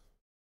Bulls.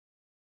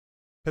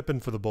 Pippen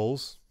for the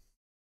Bulls.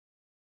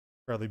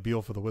 Bradley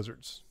Beal for the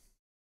Wizards.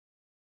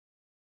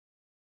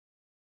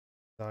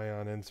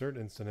 Zion insert,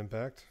 instant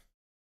impact.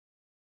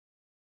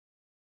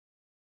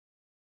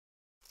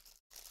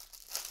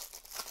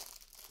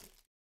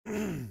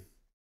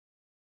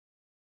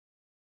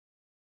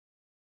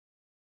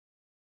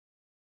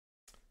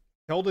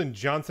 Keldon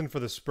Johnson for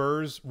the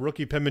Spurs,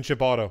 rookie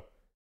penmanship auto.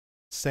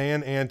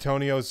 San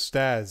Antonio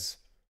Staz.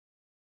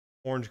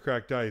 Orange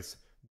cracked ice.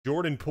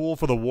 Jordan Poole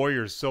for the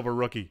Warriors, silver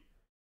rookie.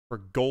 For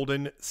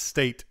Golden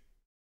State.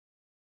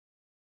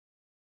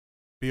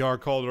 B.R.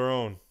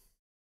 Calderon.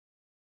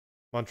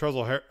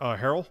 Montrezl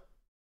Harrell.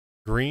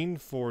 Green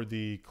for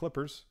the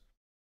Clippers.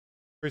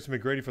 Tracy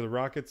McGrady for the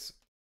Rockets.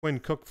 Quinn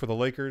Cook for the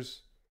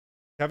Lakers.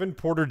 Kevin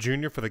Porter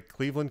Jr. for the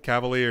Cleveland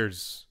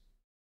Cavaliers.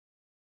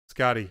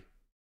 Scotty.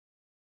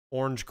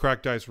 Orange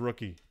cracked ice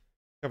rookie.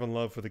 Kevin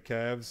Love for the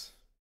Cavs.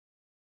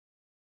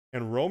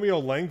 And Romeo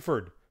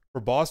Langford for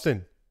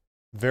Boston.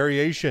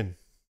 Variation.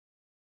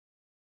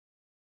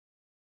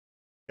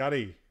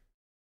 Scotty.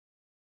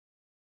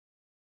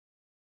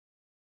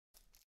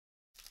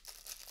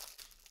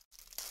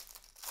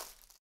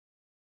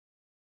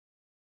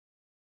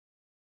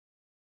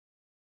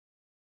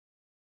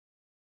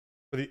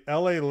 For the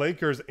LA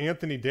Lakers,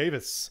 Anthony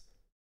Davis.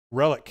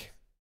 Relic.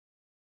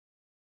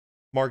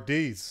 Mark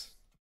Dees.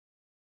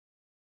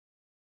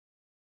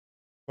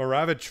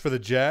 Moravich for the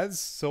Jazz,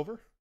 silver.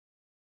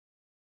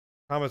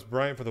 Thomas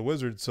Bryant for the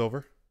Wizards,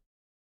 silver.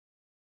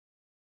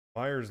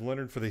 Myers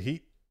Leonard for the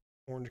Heat,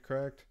 orange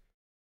cracked.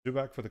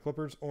 Zubac for the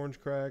Clippers,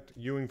 orange cracked.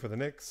 Ewing for the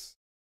Knicks.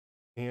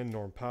 And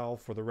Norm Powell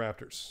for the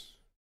Raptors.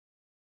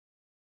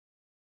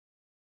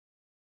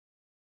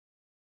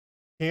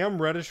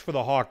 Cam Reddish for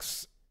the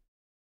Hawks.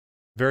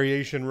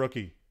 Variation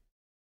rookie.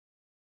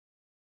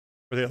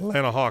 For the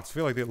Atlanta Hawks. I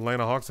feel like the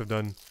Atlanta Hawks have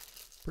done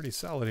pretty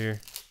solid here.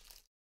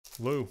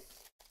 Lou.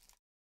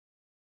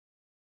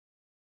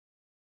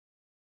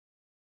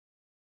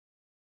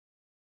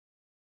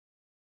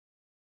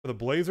 For the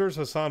Blazers,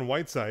 Hassan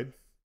Whiteside.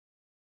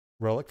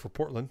 Relic for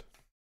Portland.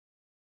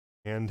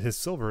 And his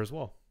silver as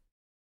well.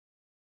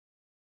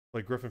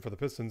 Blake Griffin for the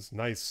Pistons.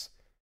 Nice.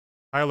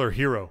 Tyler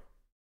Hero.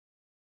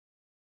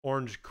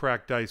 Orange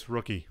cracked ice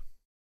rookie.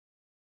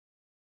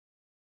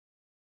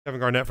 Kevin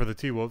Garnett for the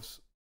T-Wolves.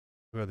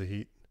 Who had the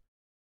Heat.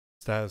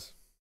 Staz.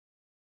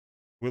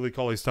 Willie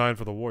Cauley-Stein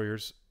for the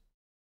Warriors.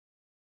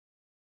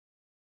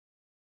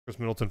 Chris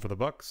Middleton for the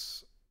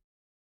Bucks.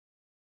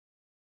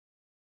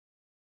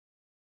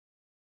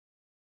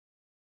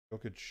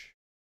 Jokic.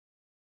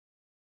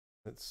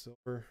 That's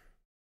silver.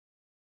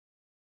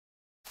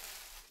 All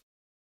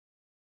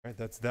right,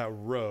 that's that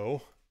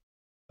row.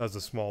 That's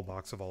a small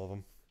box of all of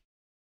them.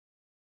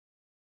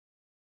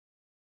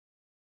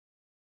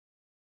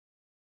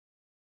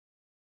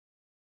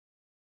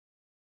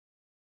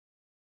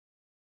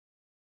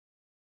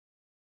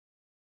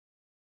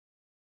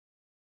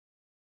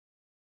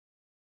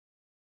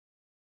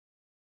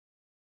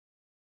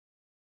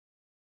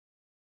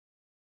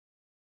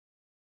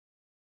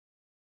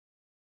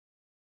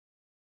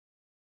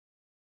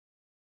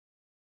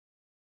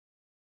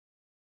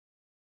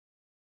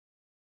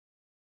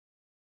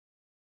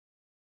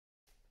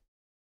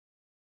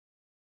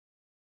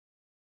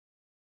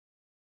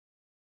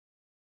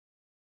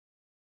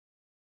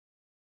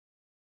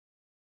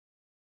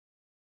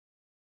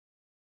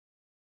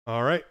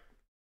 All right.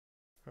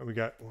 We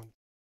got 1,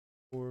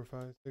 4,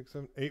 5, 6,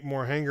 7, 8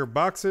 more hanger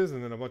boxes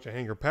and then a bunch of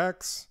hanger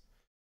packs.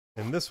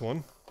 And this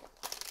one.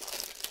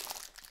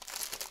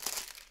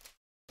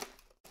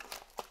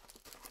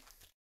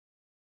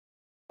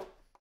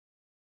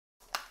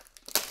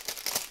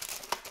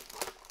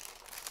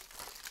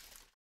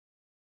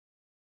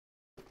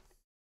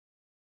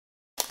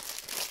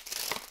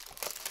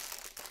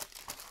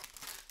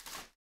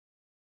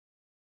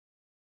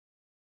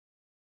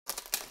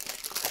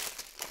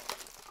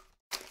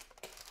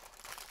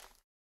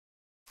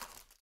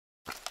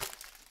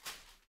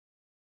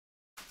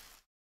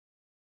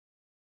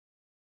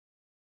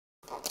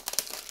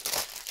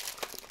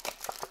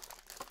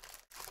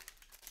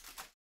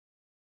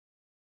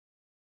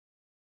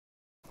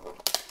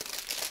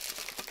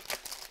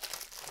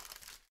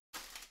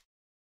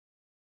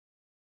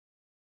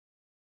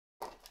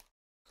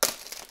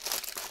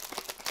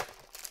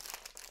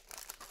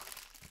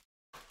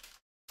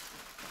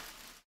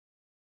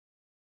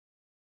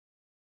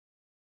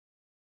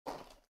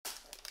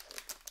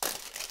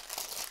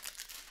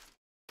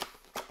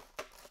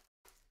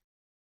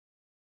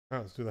 All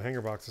right, let's do the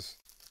hanger boxes.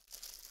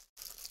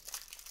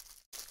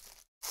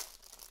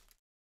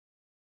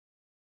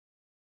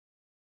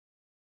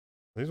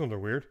 These ones are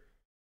weird.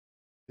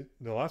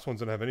 The last ones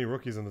didn't have any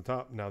rookies in the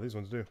top. Now these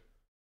ones do.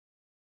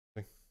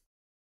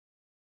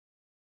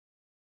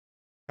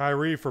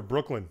 Kyrie for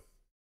Brooklyn.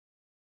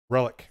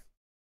 Relic.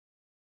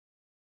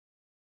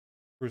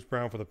 Bruce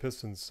Brown for the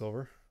Pistons,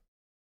 silver.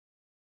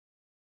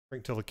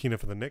 Frank Ntilikina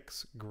for the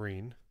Knicks,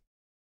 green.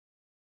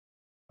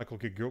 Michael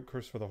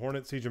Kidd-Gilchrist for the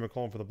Hornets. C.J.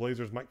 McCollum for the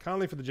Blazers. Mike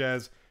Conley for the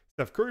Jazz.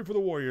 Steph Curry for the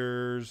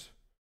Warriors.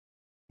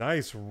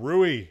 Nice.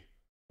 Rui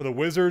for the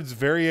Wizards,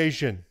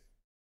 variation.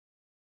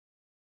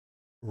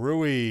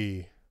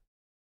 Rui.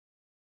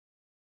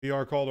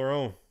 PR called our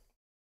own.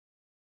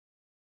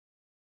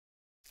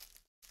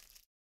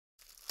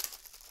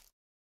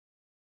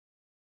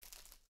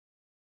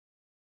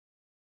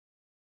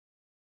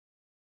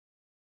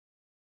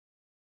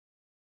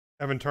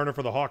 Evan Turner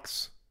for the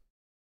Hawks.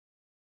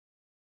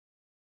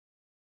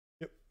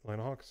 Yep,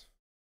 Atlanta Hawks.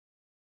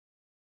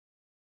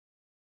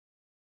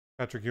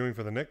 Patrick Ewing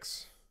for the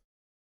Knicks.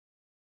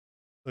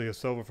 Ilya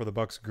Silva for the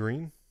Bucks,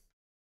 green.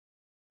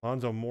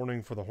 Lonzo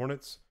Mourning for the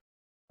Hornets.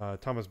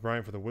 Thomas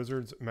Bryant for the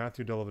Wizards.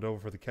 Matthew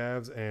Dellavedova for the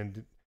Cavs.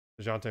 And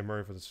DeJounte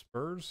Murray for the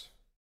Spurs.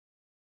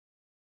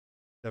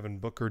 Devin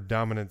Booker,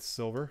 dominant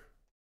silver.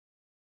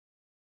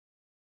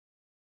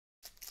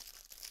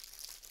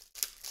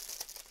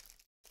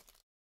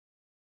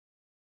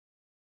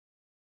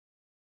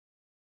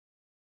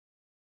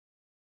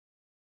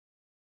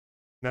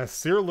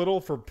 Nasir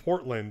Little for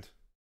Portland.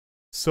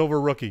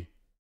 Silver rookie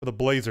for the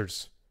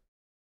Blazers.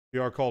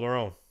 PR called our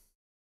own.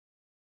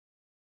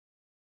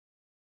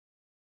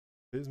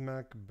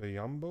 Bismack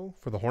Biyombo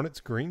for the Hornets,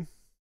 green.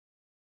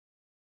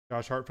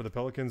 Josh Hart for the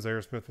Pelicans.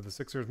 Zaire Smith for the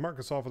Sixers. Marc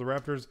Gasol for the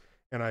Raptors.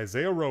 And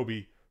Isaiah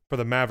Roby for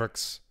the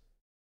Mavericks.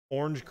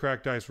 Orange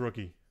cracked ice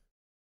rookie.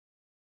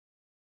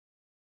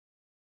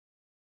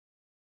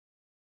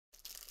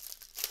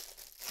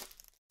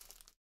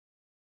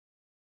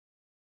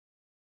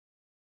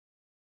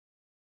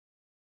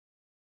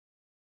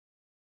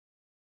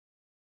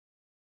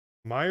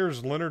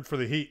 Myers Leonard for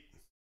the Heat.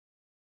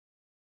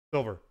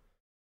 Silver.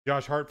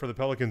 Josh Hart for the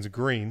Pelicans,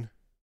 green.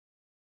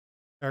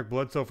 Eric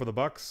Bledsoe for the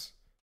Bucks.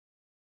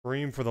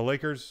 Kareem for the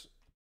Lakers.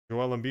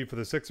 Joel Embiid for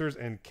the Sixers.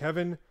 And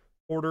Kevin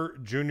Porter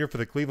Jr. for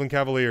the Cleveland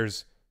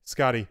Cavaliers.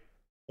 Scotty.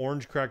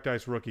 Orange cracked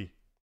ice rookie.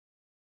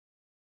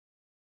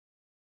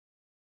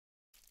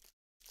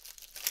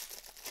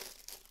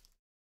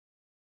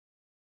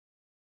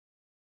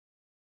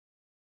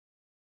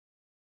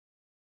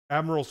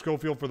 Admiral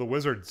Schofield for the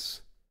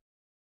Wizards.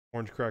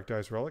 Orange cracked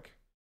ice relic.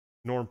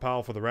 Norm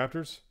Powell for the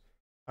Raptors.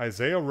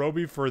 Isaiah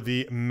Roby for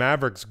the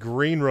Mavericks,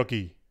 green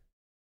rookie.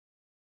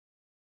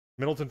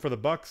 Middleton for the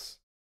Bucks.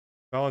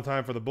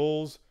 Valentine for the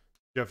Bulls.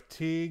 Jeff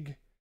Teague.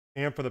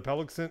 And for the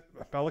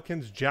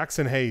Pelicans,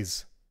 Jackson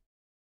Hayes.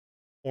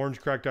 Orange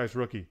cracked ice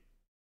rookie.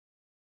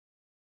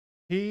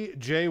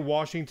 P.J.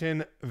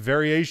 Washington,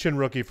 variation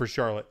rookie for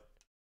Charlotte.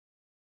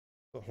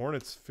 The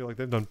Hornets feel like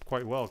they've done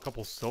quite well. A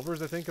couple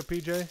silvers, I think, of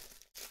P.J.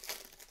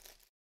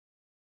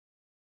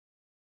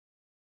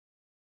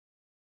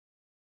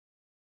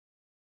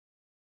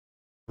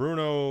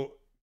 Bruno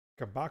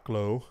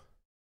Caboclo,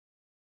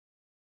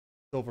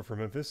 silver for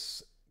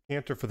Memphis.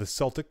 Cantor for the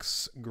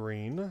Celtics,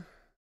 green.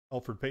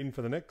 Alfred Payton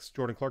for the Knicks.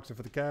 Jordan Clarkson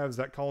for the Cavs.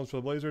 Zach Collins for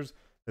the Blazers.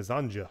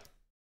 Azanja,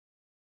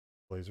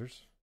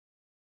 Blazers.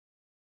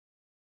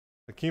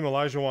 Hakeem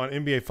Olajuwon,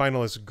 NBA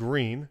finalist,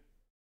 green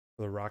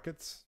for the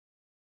Rockets.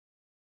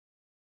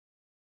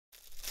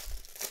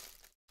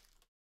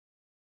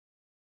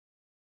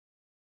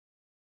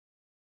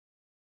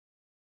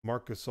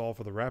 Marc Gasol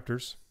for the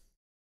Raptors,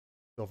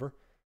 silver.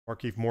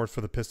 Markieff Morris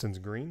for the Pistons,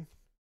 green.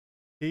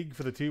 Teague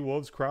for the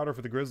T-Wolves. Crowder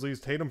for the Grizzlies.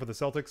 Tatum for the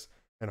Celtics.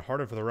 And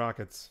Harden for the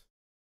Rockets.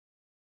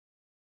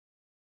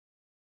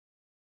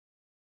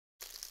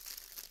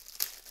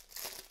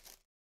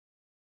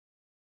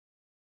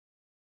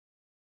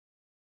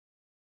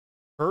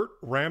 Kurt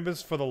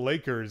Rambis for the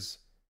Lakers.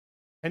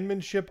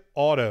 Penmanship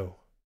auto.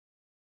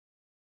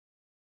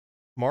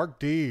 Mark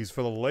Dees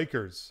for the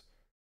Lakers.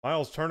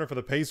 Miles Turner for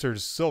the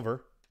Pacers,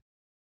 silver.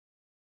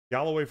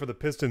 Galloway for the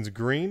Pistons,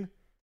 green.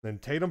 Then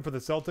Tatum for the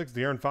Celtics.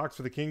 De'Aaron Fox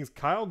for the Kings.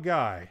 Kyle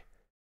Guy,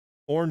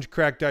 orange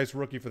cracked ice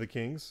rookie for the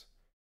Kings.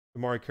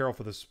 Damari Carroll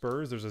for the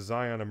Spurs. There's a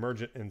Zion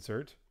emergent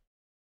insert.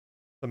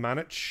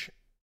 Samanich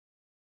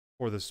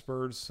for the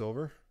Spurs,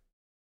 silver.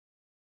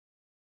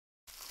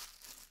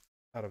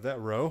 Out of that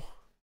row,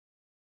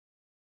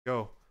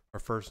 go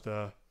our first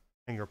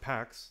hanger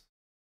packs.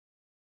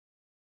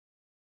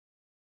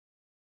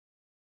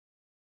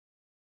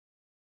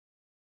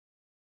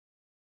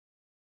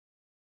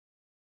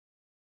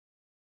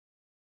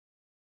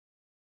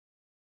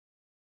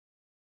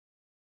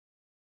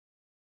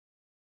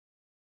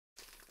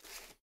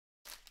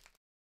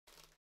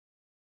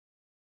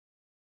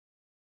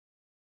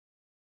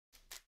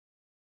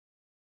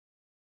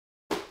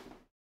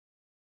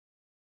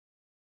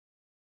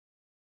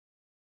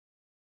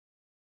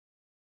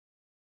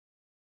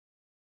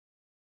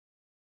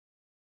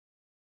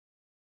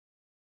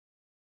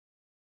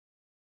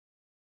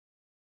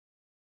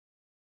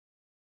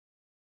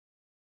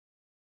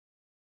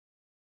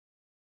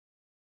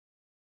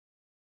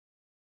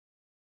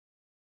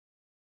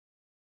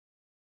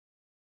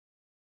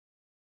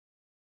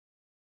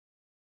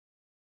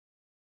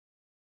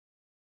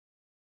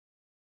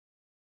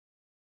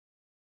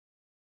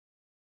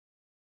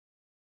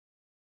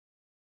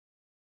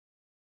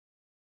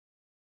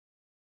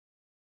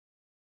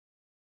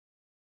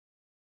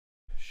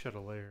 shed a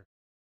layer.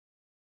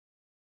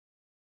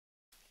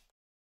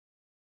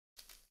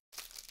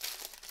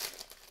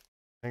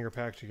 Hanger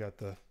packs, you got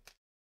the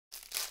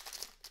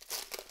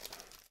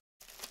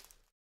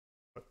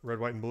red,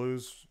 white, and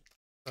blues.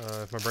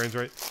 If my brain's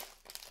right.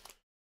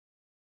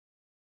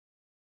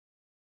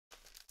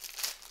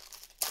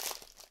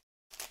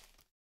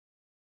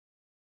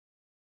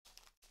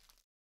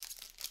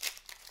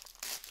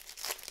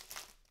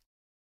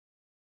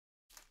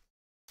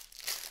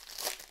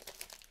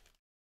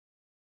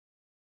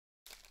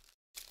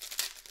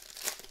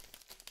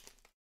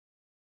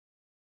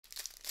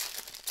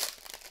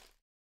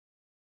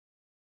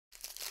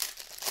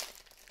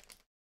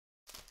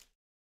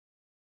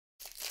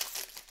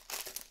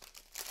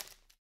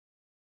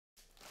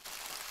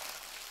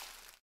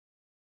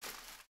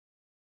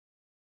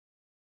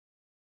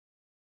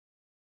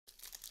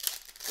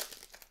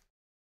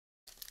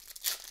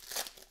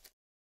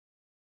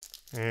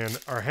 And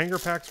our hanger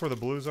packs where the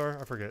blues are,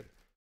 I forget.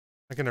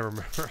 I can never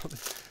remember.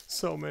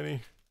 So many.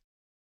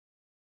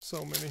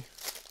 So many.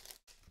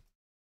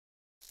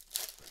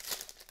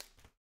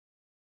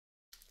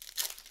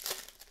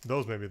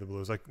 Those may be the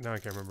blues. Like now I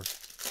can't remember.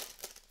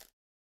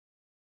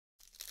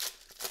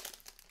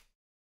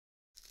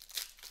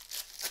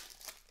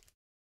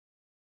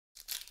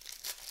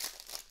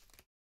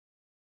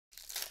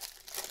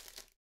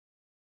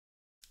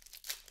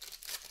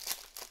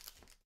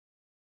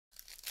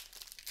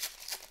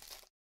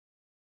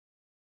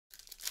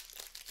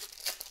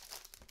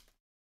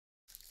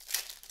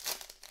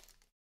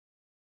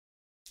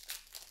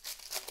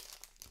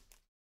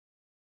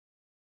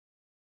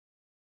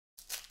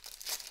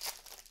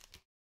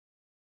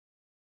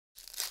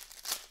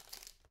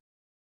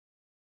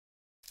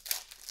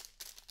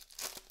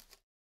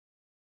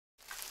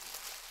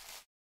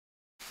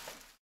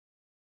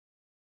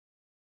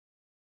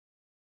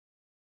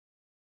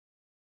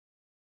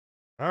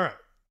 All right.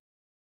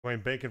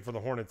 Dwayne Bacon for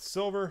the Hornets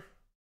silver.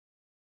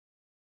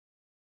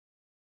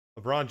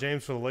 LeBron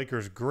James for the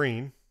Lakers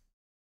green.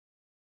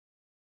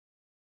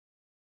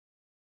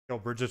 Joe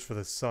Bridges for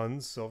the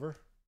Suns silver.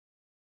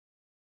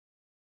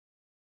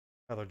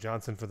 Tyler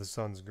Johnson for the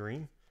Suns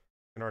green.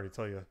 I can already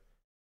tell you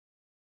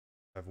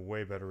I have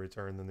way better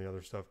return than the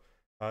other stuff.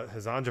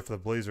 Hazanja for the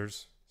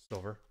Blazers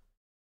silver.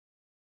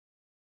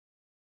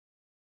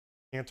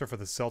 Cantor for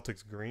the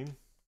Celtics green.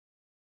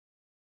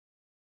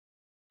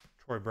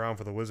 Troy Brown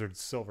for the Wizards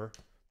silver.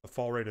 The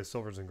fall rate of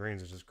silvers and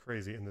greens is just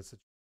crazy in this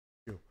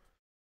situation.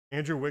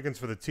 Andrew Wiggins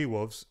for the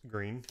T-Wolves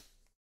green.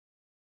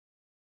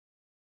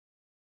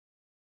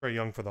 Trae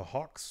Young for the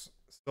Hawks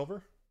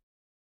silver.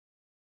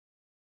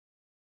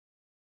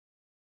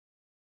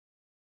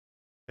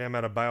 Bam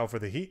Adebayo for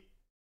the Heat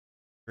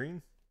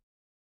green.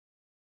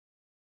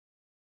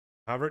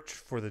 Average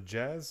for the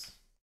Jazz.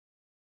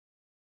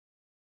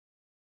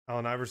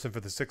 Allen Iverson for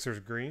the Sixers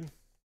green.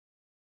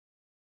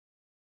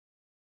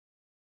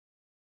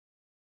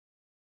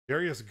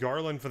 Darius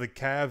Garland for the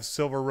Cavs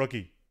silver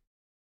rookie.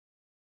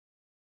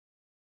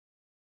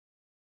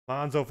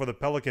 Lonzo for the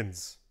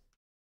Pelicans.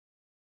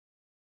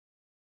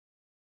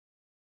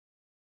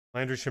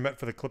 Landry Shamet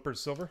for the Clippers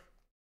silver.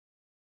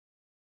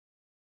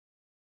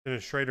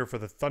 Dennis Schrader for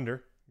the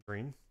Thunder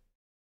green.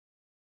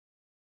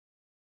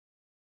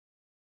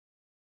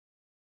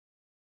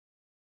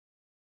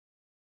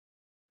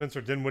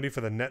 Spencer Dinwiddie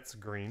for the Nets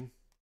green.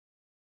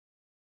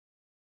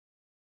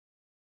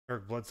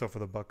 Eric Bledsoe for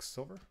the Bucks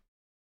silver.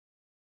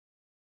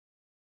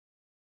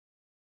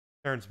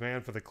 Terrence Mann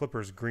for the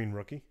Clippers green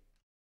rookie.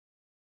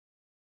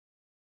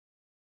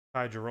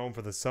 Ty Jerome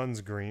for the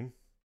Suns green.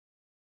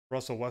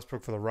 Russell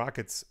Westbrook for the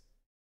Rockets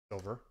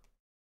silver.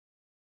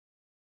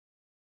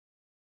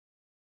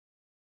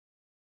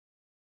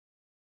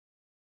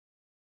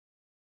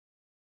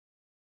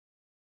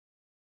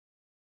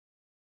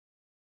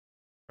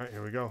 All right,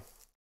 here we go.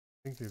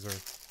 I think these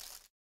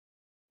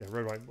are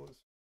red, white, and blues.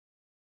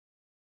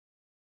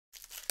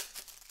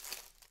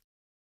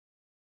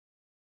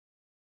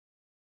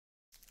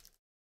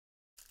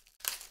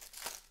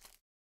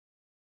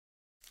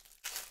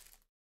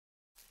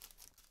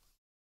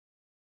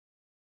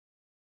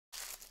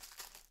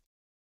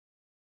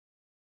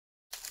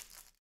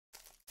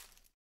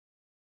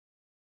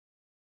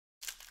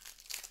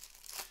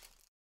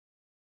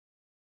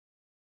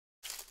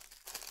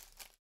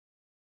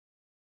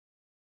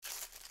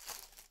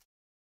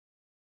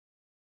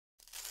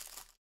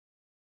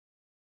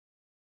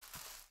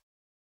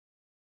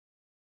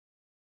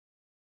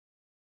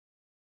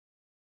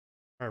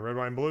 All right, red,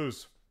 white, and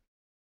blues.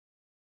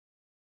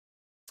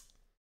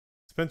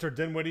 Spencer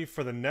Dinwiddie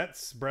for the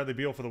Nets. Bradley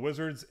Beal for the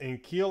Wizards.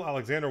 And Keel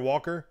Alexander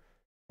Walker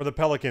for the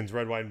Pelicans.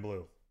 Red, white, and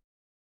blue.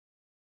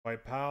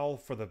 Dwight Powell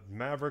for the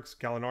Mavericks.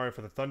 Gallinari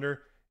for the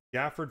Thunder.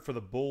 Gafford for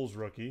the Bulls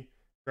rookie.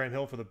 Grant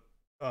Hill for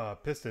the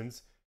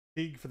Pistons.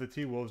 Teague for the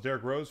T-Wolves.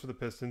 Derrick Rose for the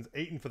Pistons.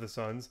 Ayton for the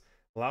Suns.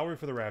 Lowry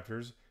for the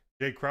Raptors.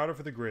 Jay Crowder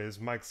for the Grizz.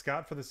 Mike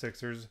Scott for the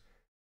Sixers.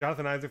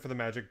 Jonathan Isaac for the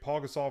Magic.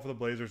 Paul Gasol for the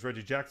blazers.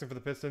 Reggie Jackson for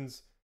the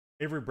Pistons.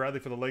 Avery Bradley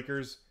for the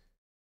Lakers.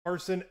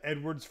 Carson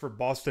Edwards for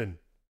Boston.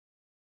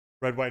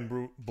 Red, white,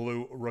 and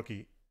blue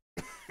rookie.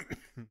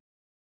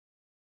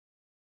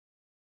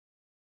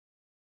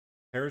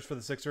 Harris for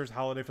the Sixers,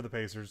 Holiday for the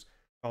Pacers,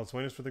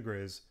 Valanciunas for the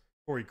Grizz,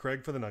 Corey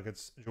Craig for the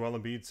Nuggets, Joel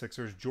Embiid,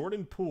 Sixers,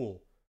 Jordan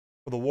Poole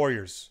for the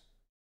Warriors,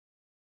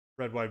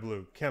 red, white,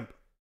 blue, Kemp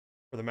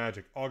for the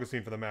Magic,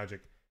 Augustine for the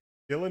Magic,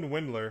 Dylan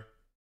Windler,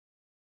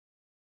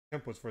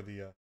 Kemp was for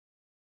the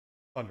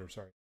Thunder,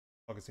 sorry,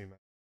 Augustine.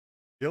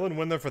 Dylan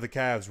Windler for the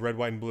Cavs, red,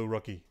 white, and blue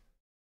rookie.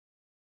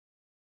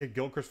 Kid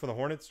Gilchrist for the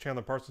Hornets,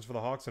 Chandler Parsons for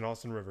the Hawks, and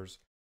Austin Rivers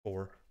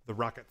for the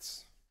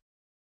Rockets.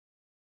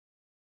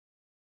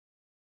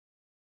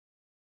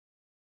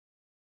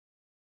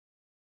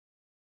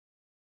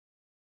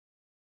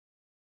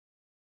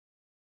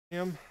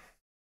 All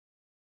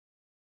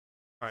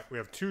right, we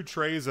have 2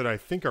 trays that I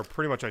think are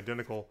pretty much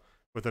identical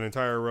with an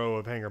entire row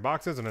of hanger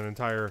boxes and an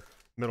entire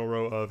middle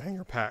row of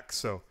hanger packs.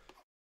 So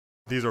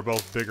these are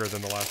both bigger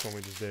than the last one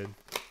we just did,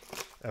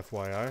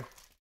 FYI.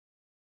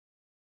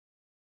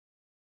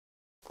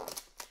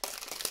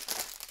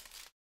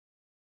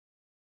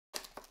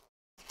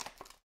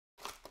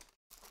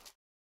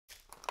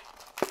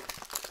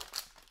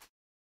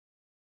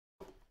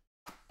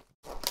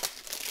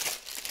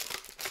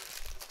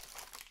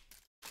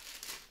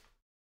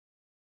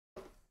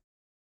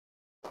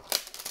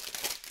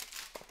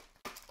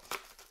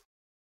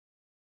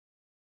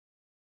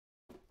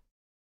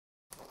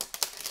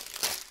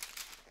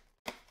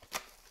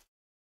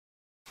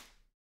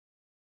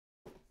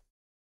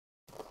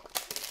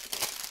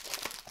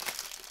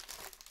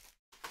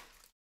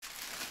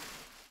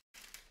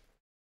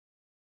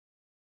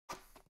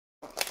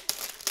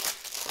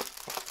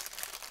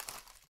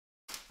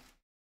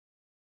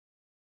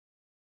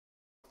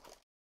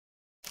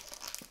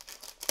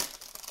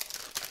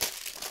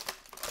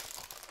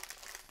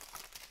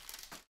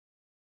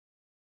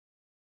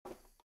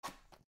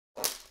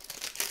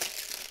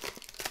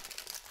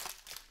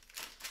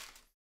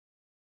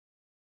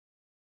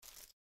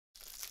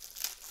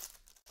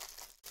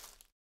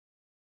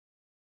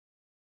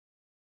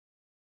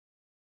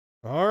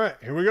 All right,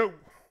 here we go.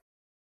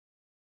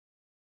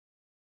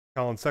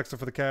 Colin Sexton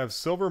for the Cavs,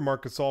 silver.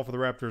 Marc Gasol for the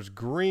Raptors,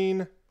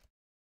 green.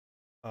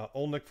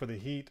 Olnick for the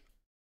Heat.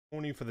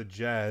 Tony for the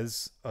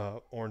Jazz,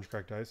 orange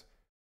cracked ice.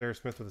 Darius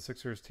Smith for the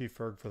Sixers. T.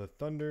 Ferg for the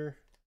Thunder.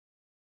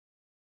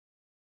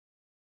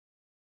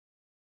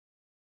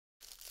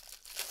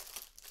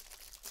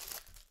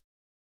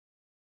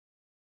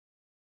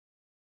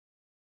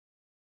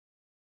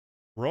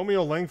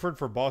 Romeo Langford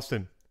for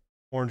Boston,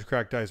 orange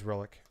cracked ice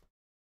relic.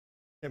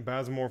 Kent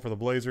Bazemore for the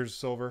Blazers,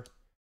 silver.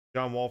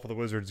 John Wall for the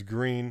Wizards,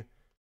 green.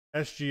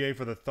 SGA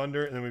for the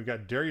Thunder. And then we've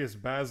got Darius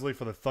Bazley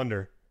for the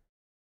Thunder.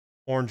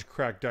 Orange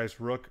cracked dice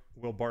rook.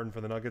 Will Barton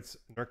for the Nuggets.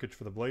 Nurkic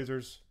for the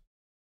Blazers.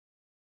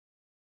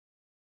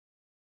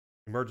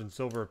 Emergent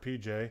silver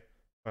PJ.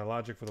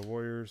 Biologic for the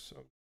Warriors.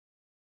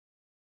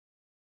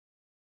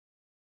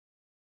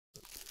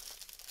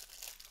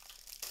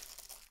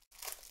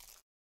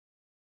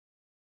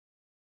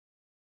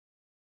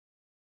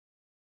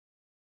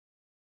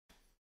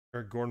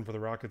 Eric Gordon for the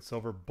Rockets,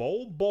 silver.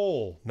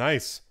 Bowl.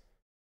 Nice.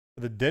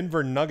 For the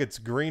Denver Nuggets,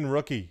 green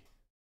rookie.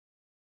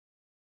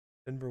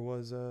 Denver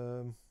was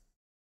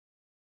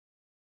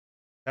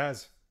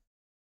Taz.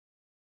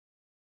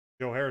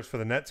 Joe Harris for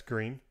the Nets,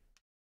 green.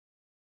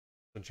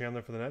 And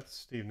Chandler for the Nets.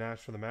 Steve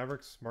Nash for the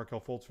Mavericks.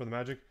 Markelle Fultz for the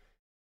Magic.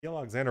 Gil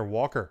Alexander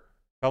Walker.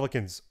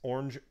 Pelicans,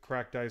 orange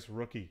cracked ice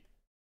rookie.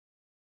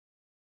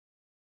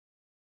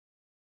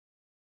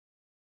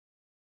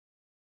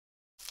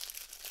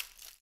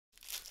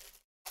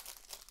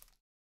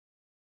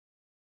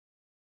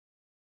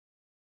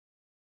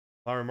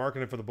 Larry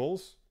Markkinen for the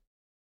Bulls,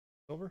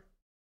 silver.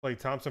 Klay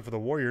Thompson for the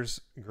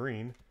Warriors,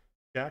 green.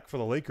 Shaq for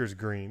the Lakers,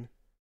 green.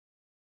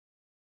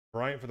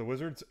 Bryant for the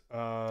Wizards.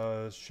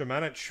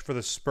 Shamanic for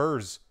the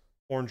Spurs,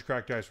 orange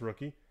cracked ice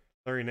rookie.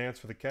 Larry Nance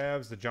for the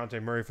Cavs.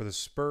 DeJounte Murray for the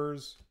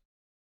Spurs.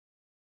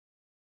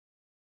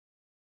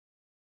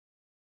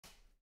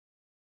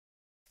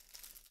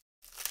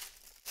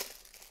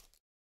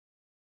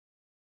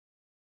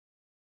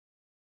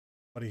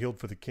 Buddy Hield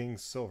for the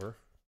Kings, silver.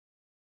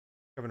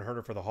 Kevin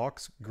Huerter for the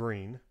Hawks,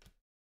 green.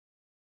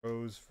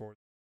 Rose for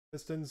the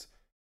Pistons.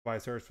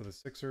 Tobias Harris for the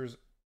Sixers.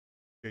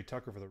 Jay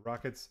Tucker for the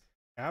Rockets.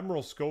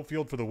 Admiral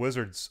Schofield for the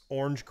Wizards,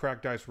 orange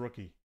cracked ice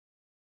rookie.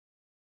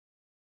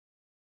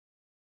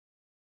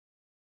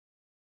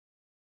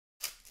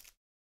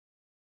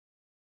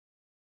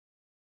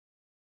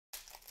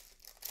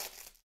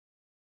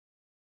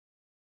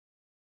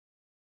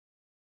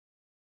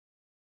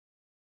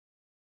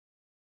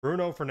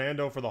 Bruno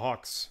Fernando for the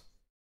Hawks.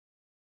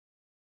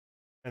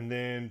 And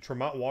then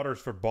Tremont Waters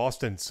for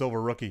Boston,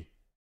 silver rookie.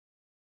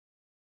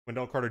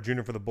 Wendell Carter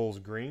Jr. for the Bulls,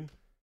 green.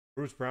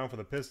 Bruce Brown for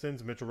the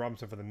Pistons. Mitchell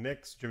Robinson for the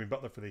Knicks. Jimmy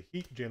Butler for the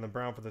Heat. Jaylen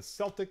Brown for the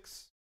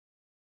Celtics.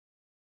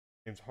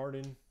 James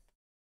Harden.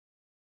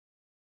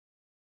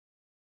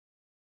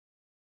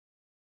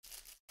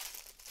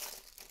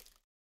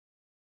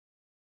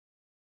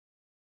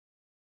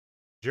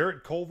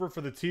 Jarrett Culver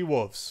for the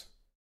T-Wolves.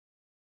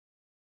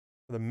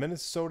 For the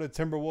Minnesota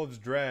Timberwolves,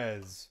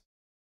 Draz.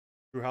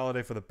 Drew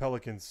Holiday for the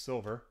Pelicans,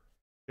 silver.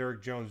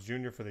 Derrick Jones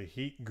Jr. for the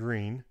Heat,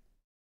 green.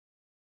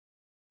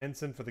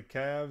 Ensign for the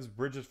Cavs.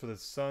 Bridges for the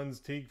Suns.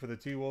 Teague for the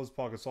T-Wolves.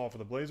 Paul Gasol for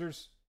the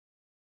Blazers.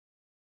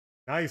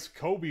 Nice.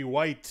 Kobe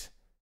White.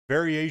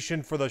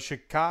 Variation for the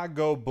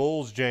Chicago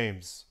Bulls,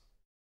 James.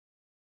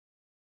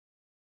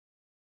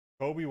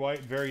 Kobe White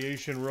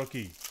variation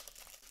rookie.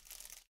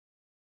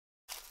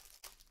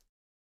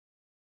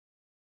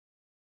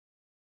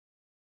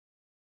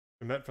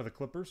 Met for the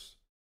Clippers.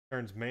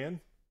 Turns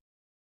man.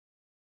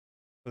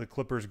 For the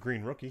Clippers,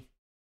 green rookie.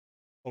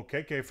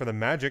 Okeke for the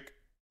Magic.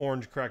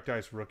 Orange cracked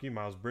ice rookie.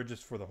 Miles Bridges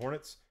for the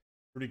Hornets.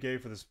 Rudy Gay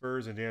for the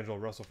Spurs. And D'Angelo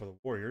Russell for the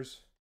Warriors.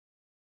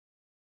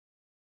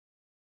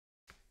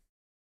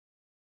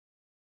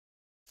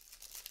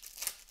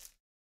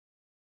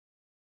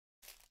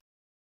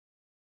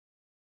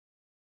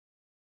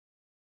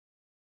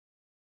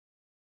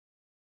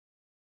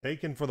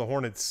 Bacon for the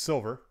Hornets,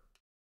 silver.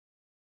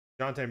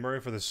 Dejounte Murray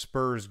for the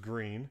Spurs,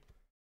 green.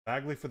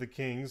 Bagley for the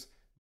Kings.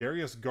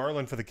 Darius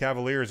Garland for the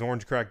Cavaliers,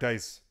 orange cracked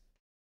ice.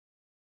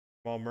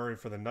 Jamal Murray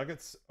for the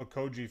Nuggets.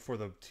 Okogie for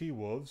the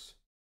T-Wolves.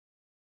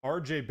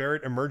 RJ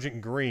Barrett,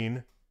 emergent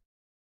green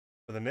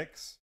for the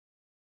Knicks.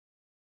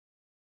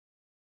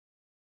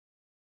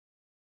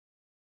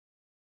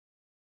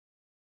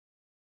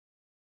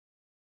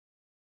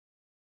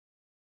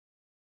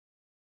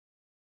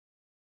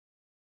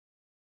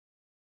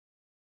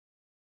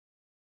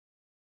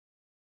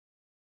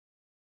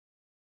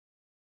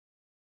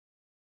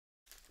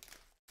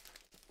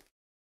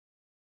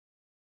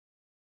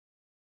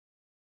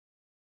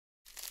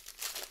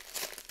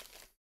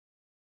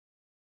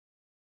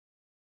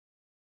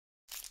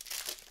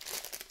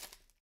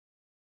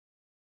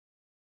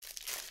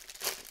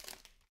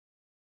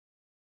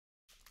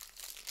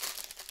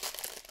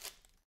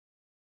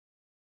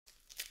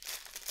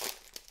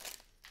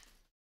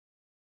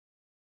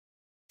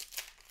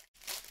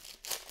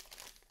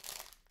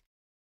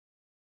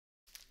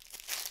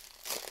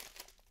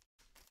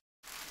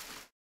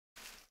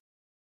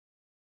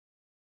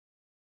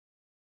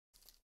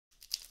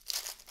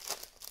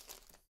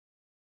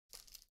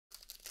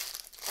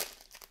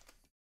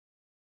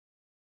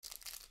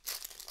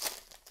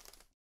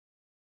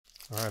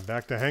 All right,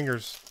 back to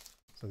hangers.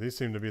 So these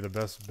seem to be the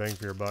best bang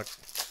for your buck.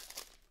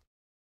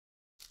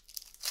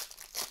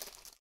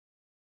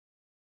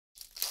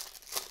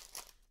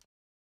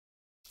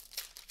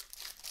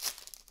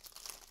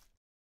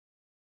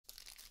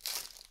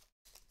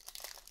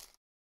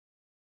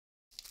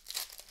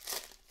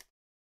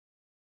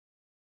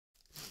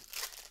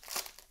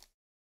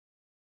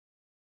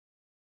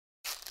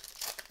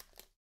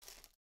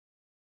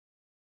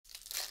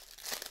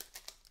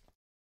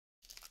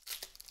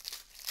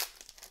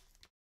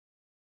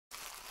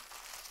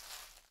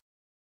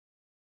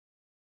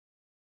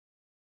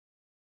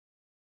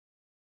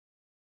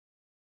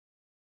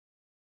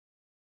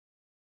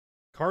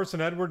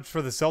 Carson Edwards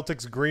for the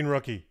Celtics, green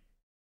rookie.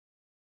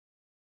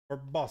 For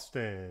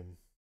Boston.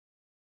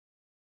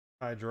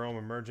 Ty Jerome,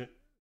 emergent.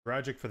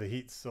 Dragic for the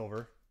Heat,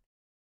 silver.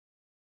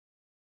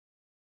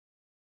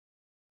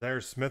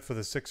 Zaire Smith for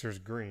the Sixers,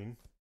 green.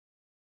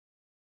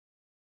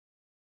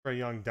 Trae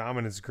Young,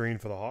 dominance, green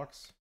for the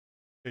Hawks.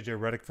 JJ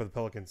Redick for the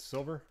Pelicans,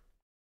 silver.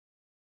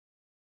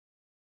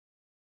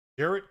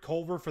 Jarrett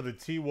Culver for the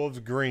T-Wolves,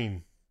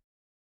 green.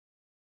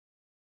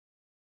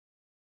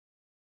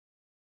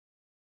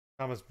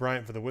 Thomas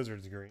Bryant for the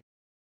Wizards, green.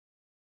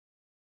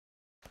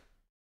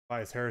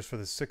 Tobias Harris for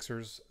the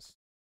Sixers.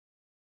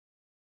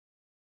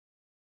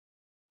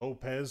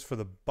 Lopez for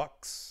the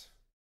Bucks,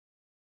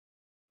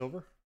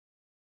 silver.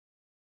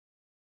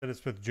 Dennis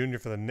Smith Jr.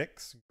 for the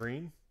Knicks,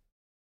 green.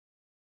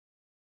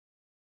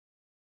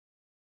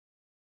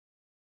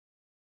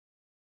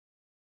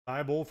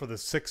 Thibault for the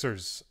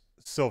Sixers,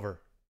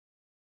 silver.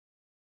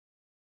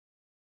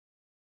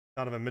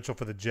 Donovan Mitchell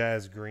for the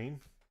Jazz,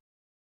 green.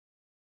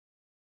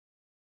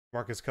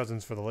 Marcus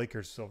Cousins for the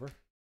Lakers, silver.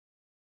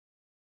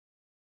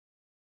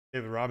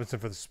 David Robinson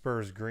for the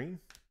Spurs, green.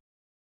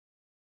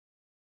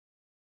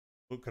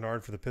 Luke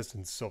Kennard for the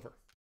Pistons, silver.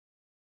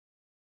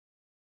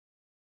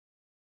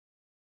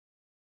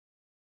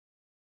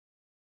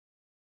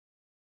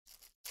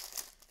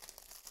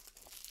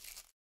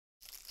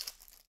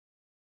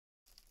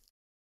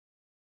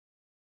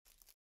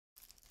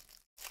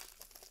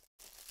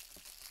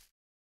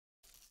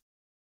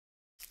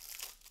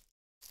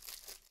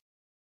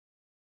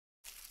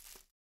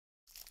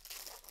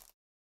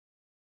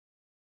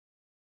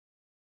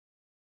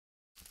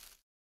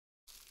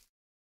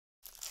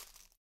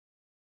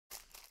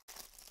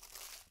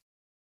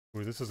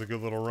 Ooh, this is a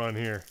good little run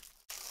here.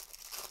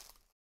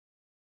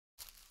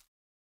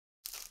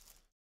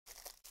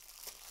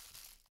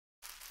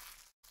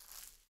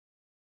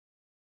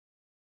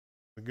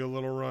 A good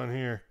little run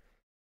here.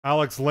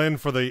 Alex Len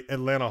for the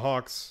Atlanta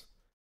Hawks.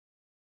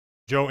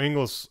 Joe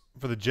Ingles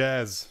for the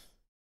Jazz.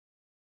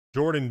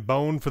 Jordan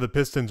Bone for the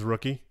Pistons,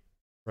 rookie.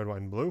 Red,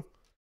 white, and blue.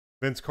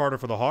 Vince Carter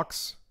for the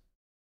Hawks.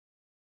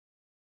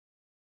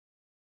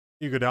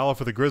 Iguodala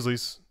for the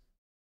Grizzlies.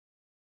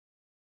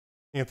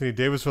 Anthony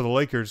Davis for the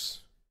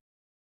Lakers.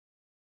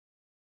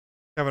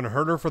 Kevin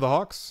Huerter for the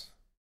Hawks.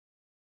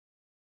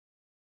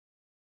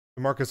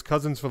 DeMarcus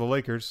Cousins for the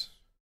Lakers.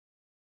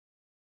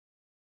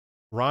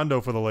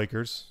 Rondo for the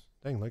Lakers.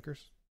 Dang,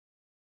 Lakers.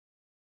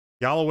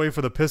 Galloway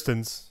for the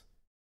Pistons.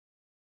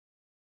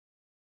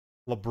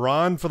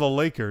 LeBron for the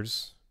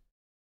Lakers.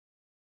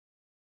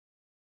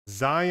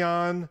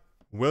 Zion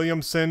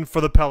Williamson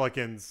for the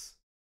Pelicans.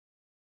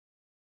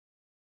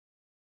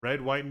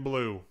 Red, white, and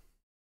blue.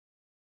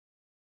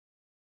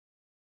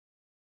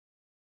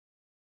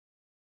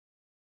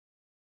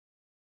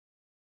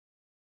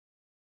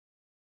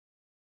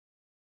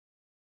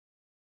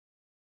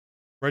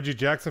 Reggie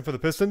Jackson for the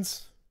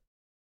Pistons.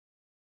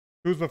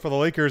 Kuzma for the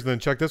Lakers. And then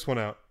check this one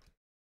out.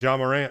 Ja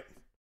Morant.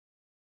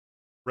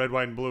 Red,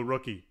 white, and blue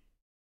rookie.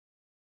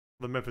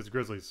 The Memphis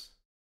Grizzlies.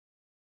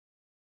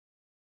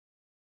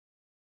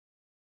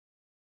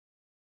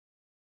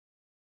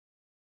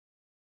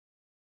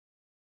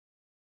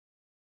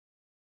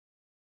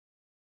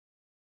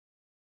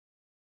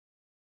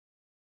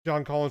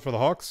 John Collins for the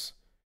Hawks.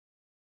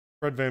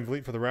 Fred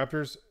VanVleet for the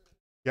Raptors.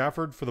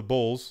 Gafford for the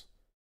Bulls.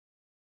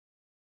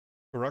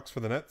 Carux for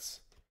the Nets.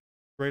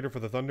 Schrader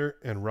for the Thunder.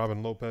 And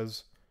Robin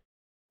Lopez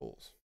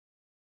Bulls.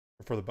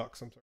 Or for the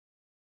Bucks, I'm sorry.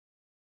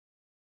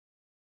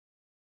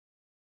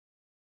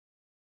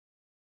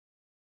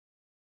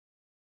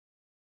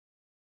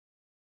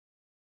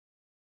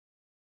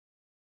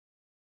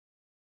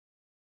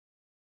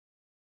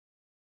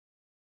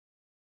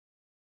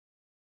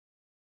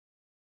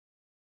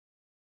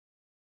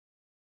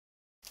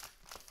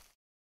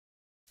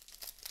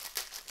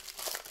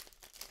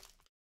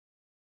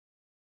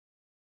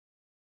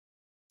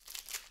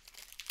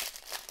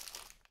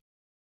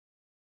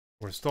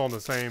 We're still on the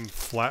same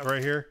flat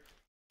right here.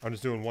 I'm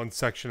just doing one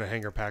section of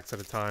hanger packs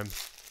at a time.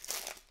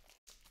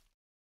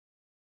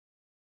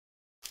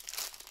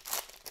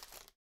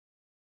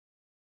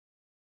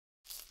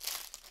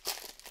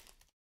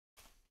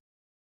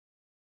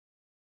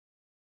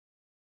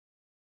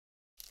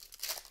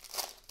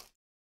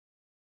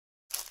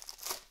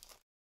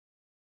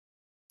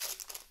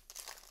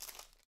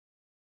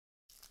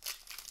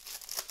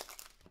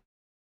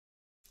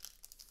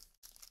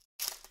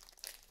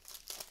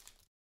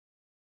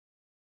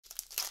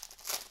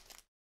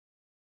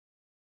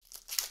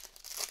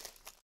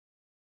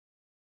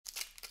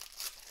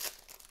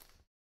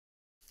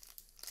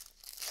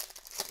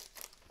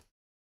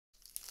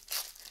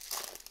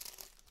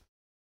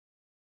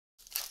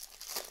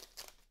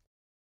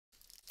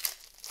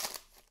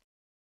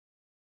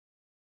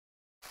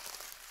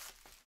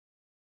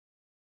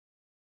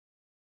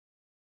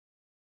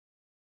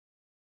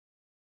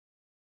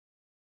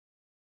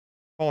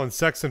 Colin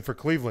Sexton for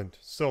Cleveland,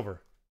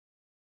 silver.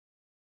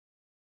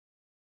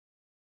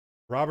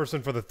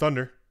 Robertson for the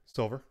Thunder,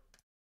 silver.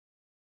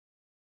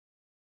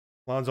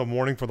 Lonzo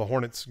Mourning for the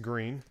Hornets,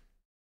 green.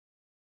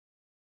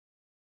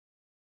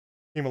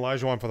 Team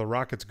Olajuwon for the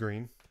Rockets,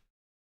 green.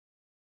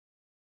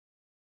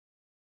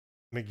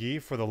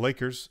 McGee for the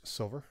Lakers,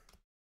 silver.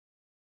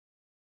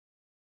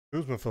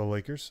 Kuzma for the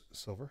Lakers,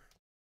 silver.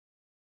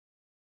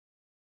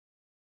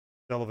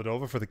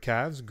 Dellavedova for the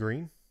Cavs,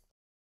 green.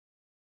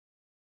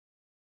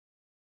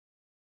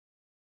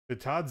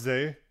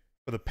 Bitadze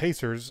for the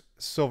Pacers,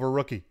 silver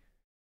rookie.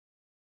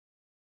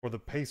 For the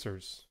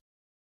Pacers.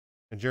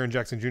 And Jaren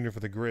Jackson Jr.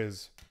 for the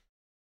Grizz,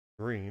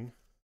 green.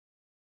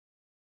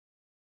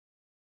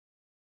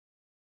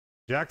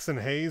 Jackson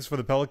Hayes for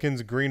the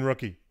Pelicans, green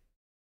rookie.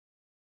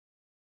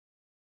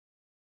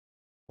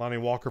 Lonnie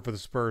Walker for the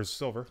Spurs,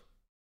 silver.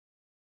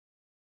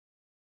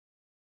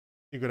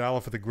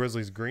 Iguodala for the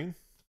Grizzlies, green.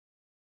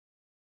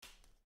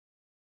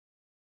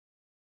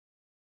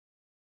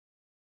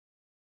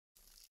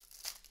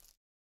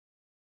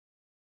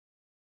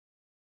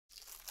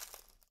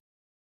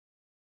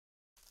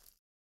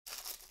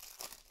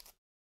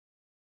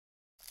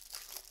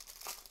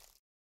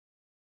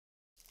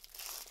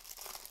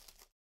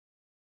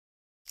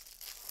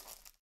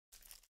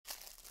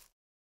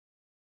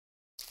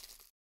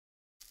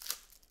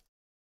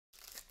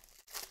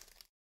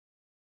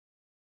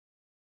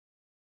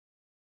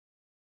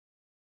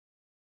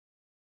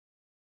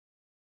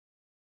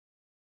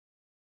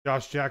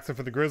 Josh Jackson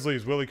for the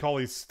Grizzlies. Willie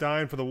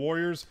Cauley-Stein for the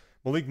Warriors.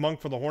 Malik Monk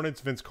for the Hornets.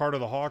 Vince Carter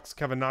the Hawks.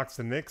 Kevin Knox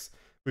the Knicks.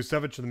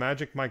 Vucevic the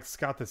Magic. Mike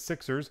Scott the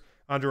Sixers.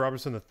 Andre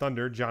Robertson the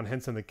Thunder. John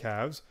Henson the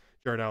Cavs.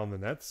 Jared Allen the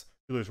Nets.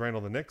 Julius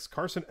Randle the Knicks.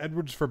 Carson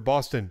Edwards for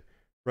Boston.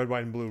 Red,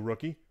 white, and blue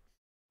rookie.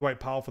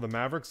 Dwight Powell for the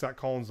Mavericks. Zach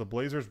Collins the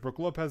Blazers. Brook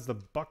Lopez the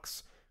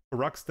Bucks.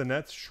 Carux the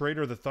Nets.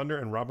 Schrader the Thunder.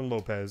 And Robin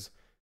Lopez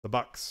the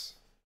Bucks.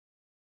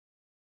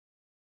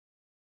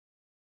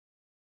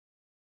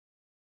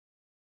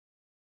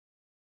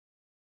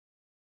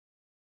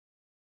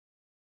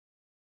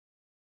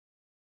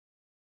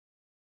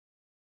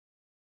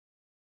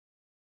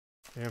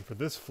 And for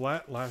this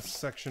flat, last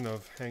section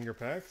of hanger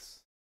packs.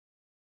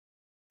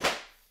 I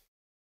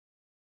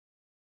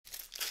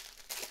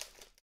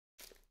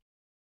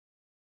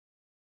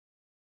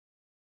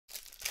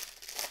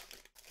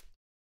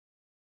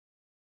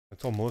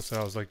told Melissa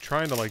I was like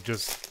trying to like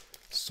just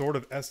sort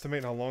of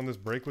estimate how long this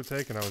break would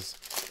take, and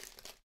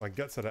my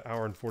gut said an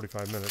hour and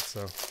 45 minutes,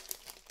 so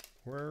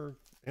we're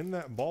in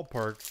that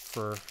ballpark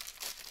for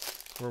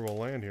where we'll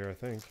land here, I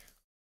think.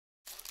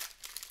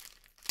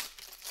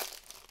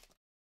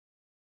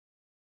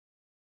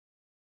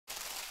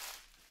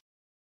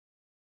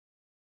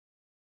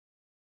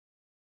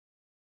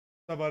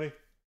 What's up, buddy?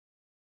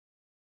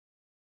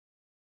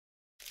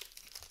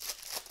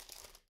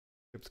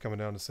 Chip's coming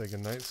down to say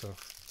goodnight, so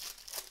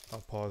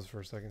I'll pause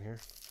for a second here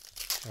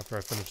after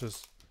I finish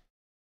this.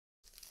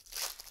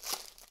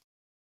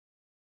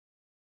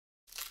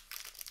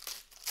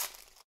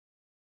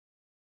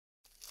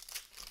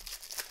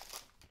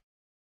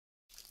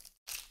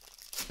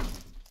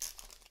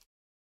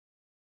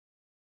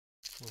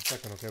 One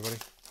second, okay, buddy?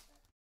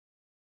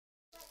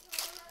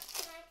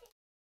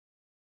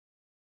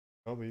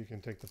 Oh, but you can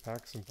take the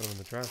packs and put them in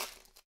the trash.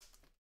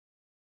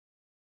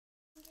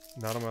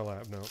 Not on my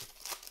lap, no.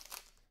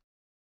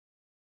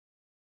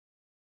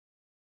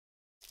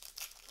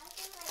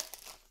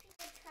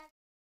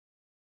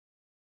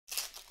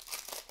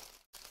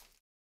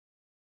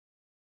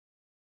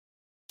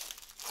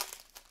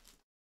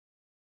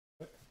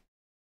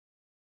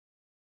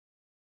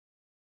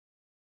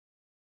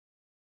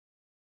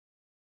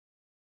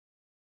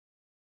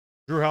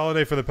 Drew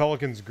Holiday for the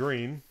Pelicans,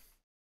 green.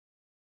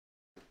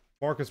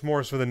 Marcus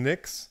Morris for the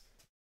Knicks,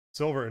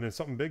 silver. And if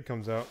something big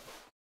comes out,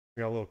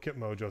 we got a little kit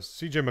mojo.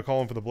 CJ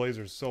McCollum for the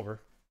Blazers, silver.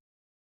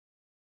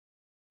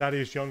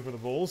 Thaddeus Young for the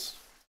Bulls,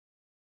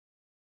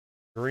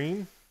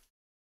 green.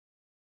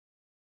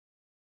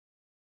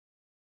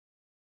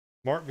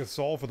 Marc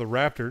Gasol for the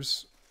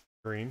Raptors,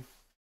 green.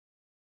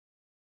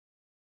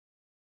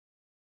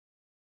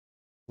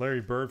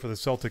 Larry Bird for the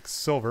Celtics,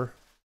 silver.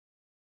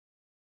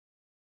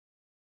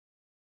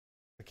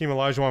 Hakeem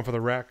Olajuwon for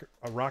the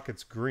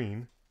Rockets,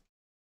 green.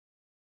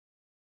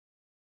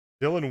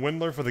 Dylan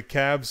Windler for the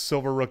Cavs,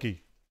 silver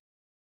rookie.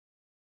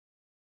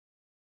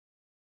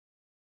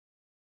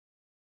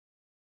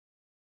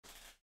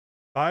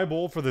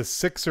 Thibault for the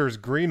Sixers,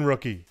 green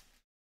rookie.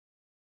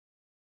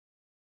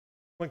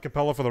 Clint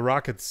Capella for the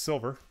Rockets,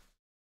 silver.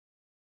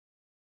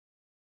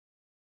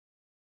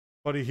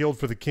 Buddy Hield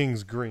for the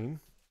Kings,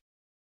 green.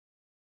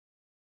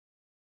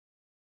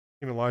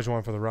 Hakeem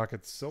Olajuwon for the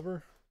Rockets,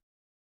 silver.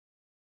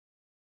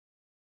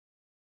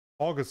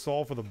 Paul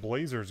Gasol for the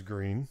Blazers,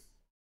 green.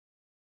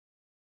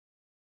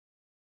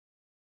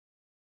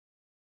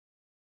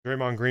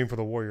 Draymond Green for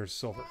the Warriors,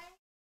 silver.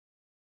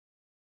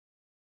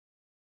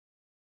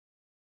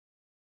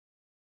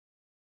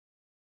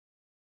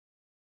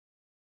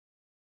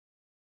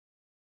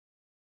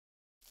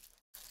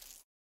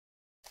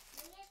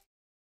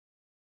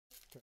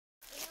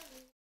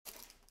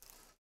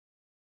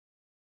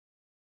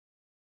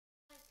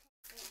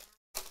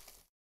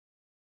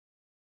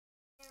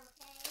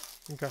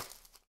 Okay.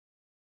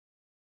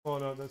 Oh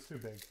no, that's too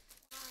big.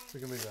 We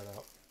can leave that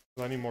out.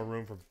 I need more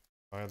room for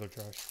my other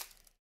trash.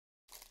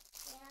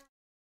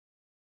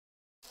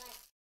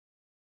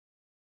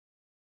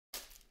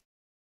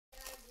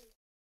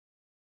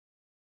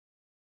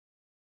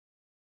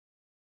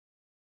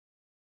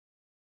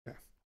 Okay.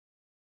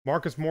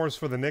 Marcus Morris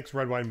for the Knicks,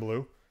 red, white, and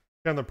blue.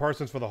 Chandler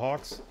Parsons for the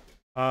Hawks.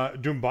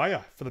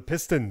 Doumbia for the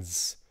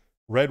Pistons,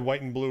 red,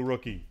 white, and blue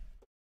rookie.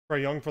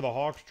 Trae Young for the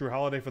Hawks. Drew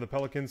Holiday for the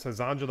Pelicans.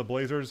 Hazanja the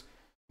Blazers.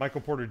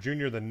 Michael Porter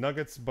Jr. the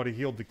Nuggets. Buddy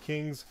Hield the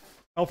Kings.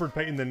 Elfrid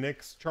Payton the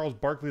Knicks. Charles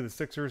Barkley the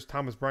Sixers.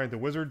 Thomas Bryant the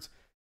Wizards.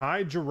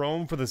 Ty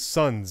Jerome for the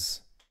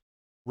Suns,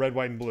 red,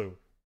 white, and blue.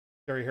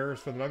 Gary Harris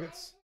for the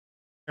Nuggets.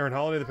 Aaron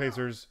Holiday the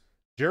Pacers.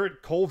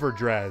 Jarrett Culver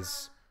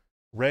Draz,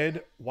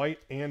 red, white,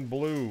 and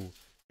blue.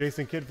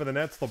 Jason Kidd for the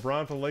Nets.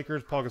 LeBron for the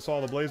Lakers. Paul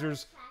Gasol the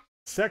Blazers.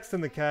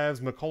 Sexton the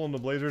Cavs. McCollum the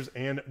Blazers.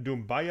 And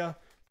Doumbia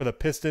for the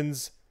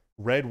Pistons,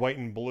 red, white,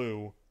 and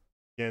blue.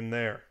 In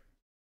there.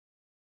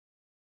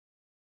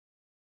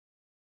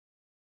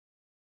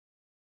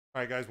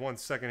 All right, guys, 1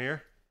 second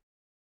here.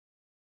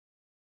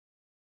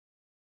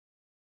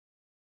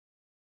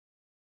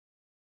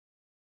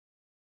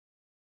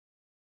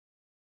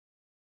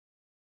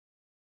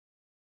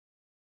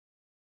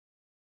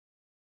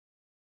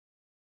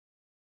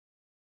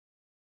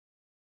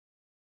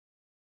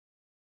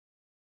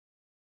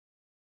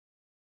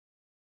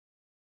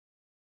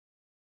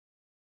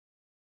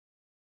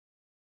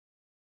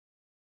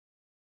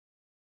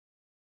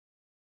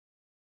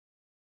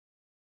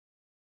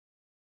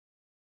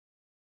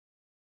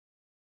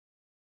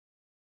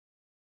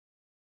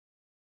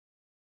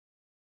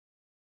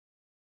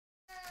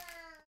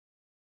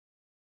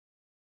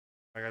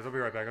 All right, guys, I'll be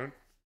right back. I'm gonna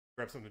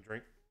grab something to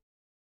drink.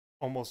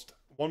 Almost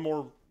one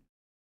more.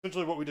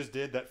 Essentially, what we just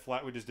did, that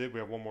flat we just did, we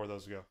have one more of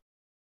those to go.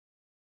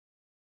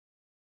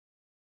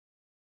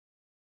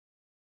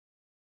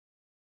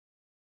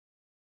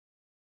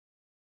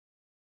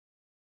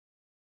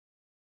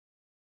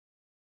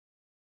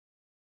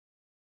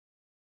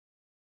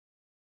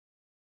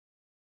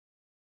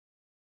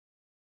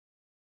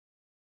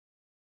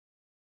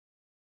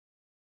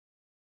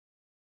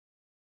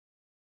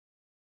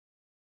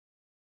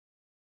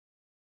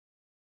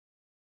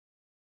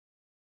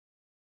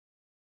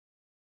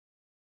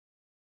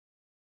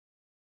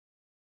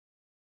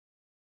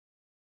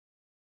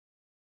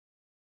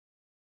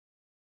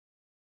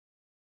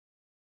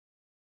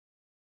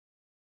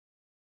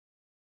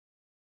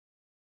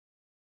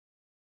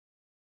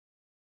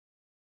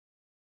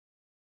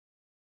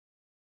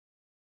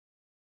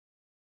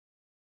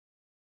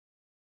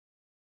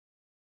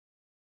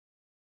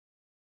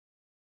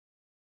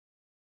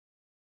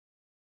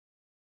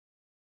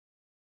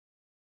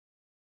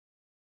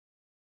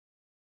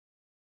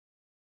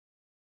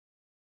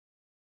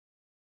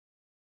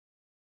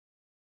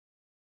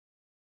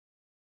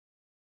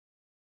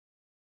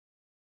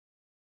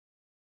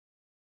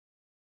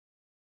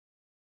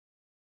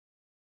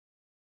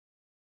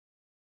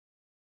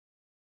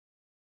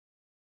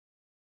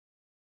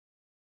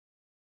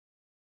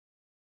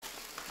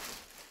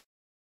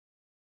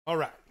 All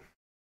right.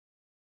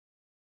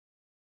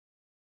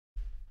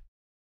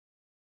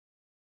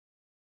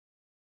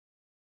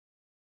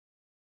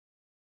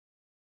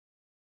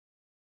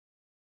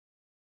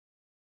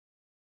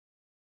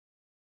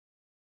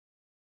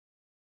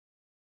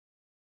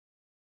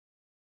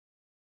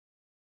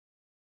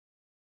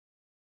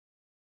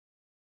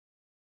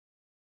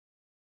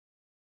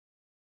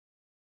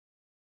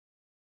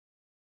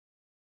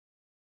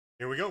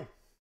 Here we go.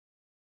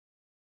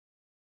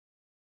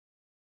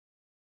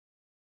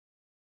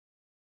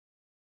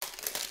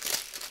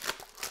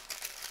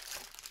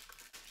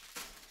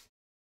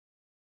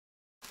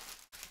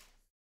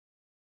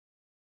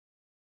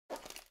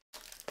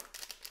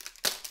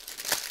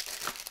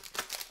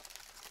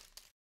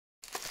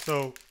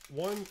 So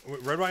one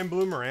red, white, and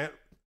blue Morant,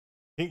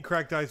 pink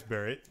cracked ice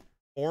Barrett,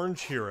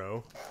 orange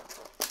Hero,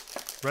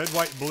 red,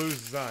 white, blue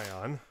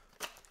Zion.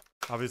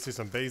 Obviously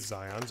some base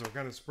Zion, so we're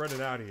kind of spread it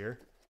out here.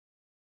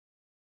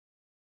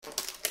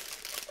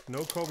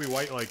 No Kobe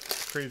White like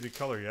crazy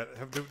color yet.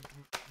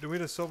 Do we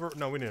need a silver?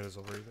 No, we need a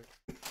silver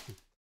either.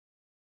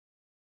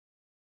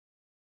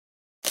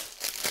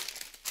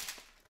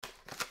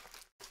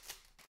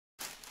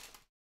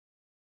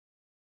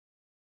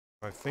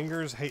 My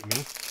fingers hate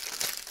me.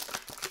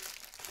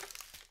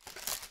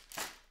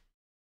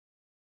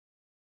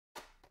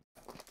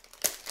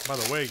 By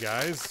the way,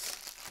 guys,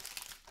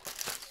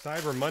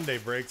 Cyber Monday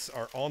breaks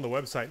are on the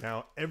website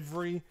now.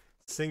 Every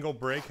single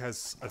break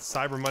has a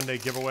Cyber Monday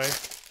giveaway.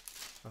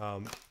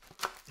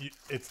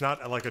 It's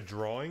not like a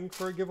drawing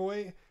for a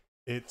giveaway.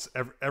 It's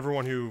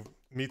everyone who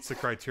meets the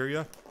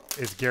criteria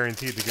is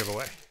guaranteed the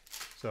giveaway.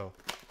 So,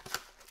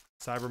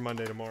 Cyber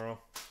Monday tomorrow.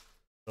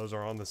 Those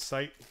are on the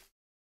site.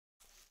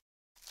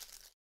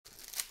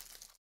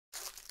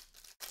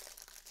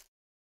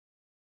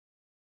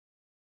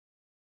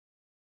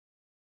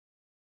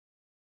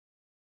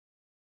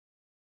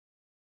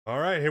 All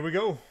right, here we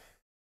go.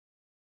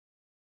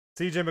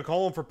 CJ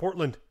McCollum for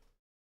Portland.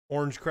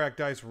 Orange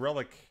cracked ice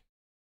relic.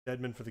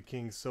 Dedmon for the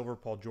Kings. Silver.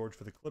 Paul George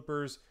for the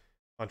Clippers.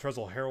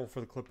 Montrezl Harrell for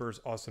the Clippers.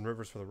 Austin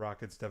Rivers for the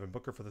Rockets. Devin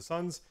Booker for the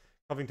Suns.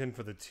 Covington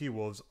for the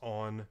T-Wolves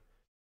on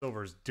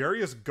silvers.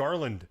 Darius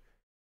Garland,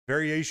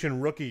 variation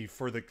rookie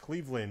for the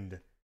Cleveland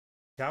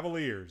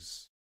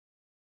Cavaliers.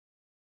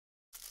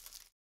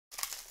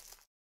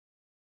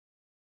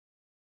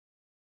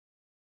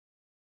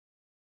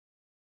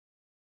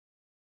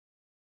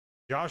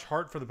 Josh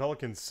Hart for the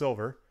Pelicans,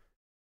 silver.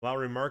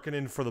 Lauri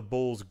Markkanen for the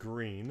Bulls,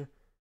 green.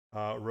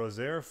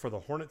 Rozier for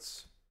the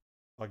Hornets.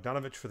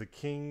 Bogdanovich for the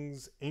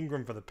Kings.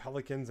 Ingram for the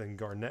Pelicans. And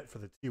Garnett for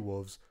the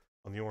T-Wolves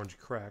on the orange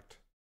cracked.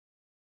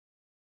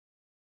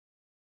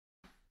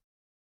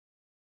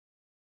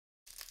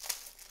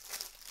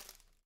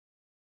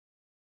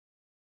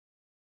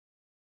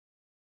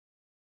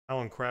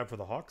 Alan Crabb for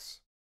the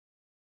Hawks.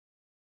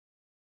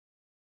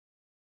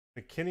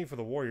 McKinney for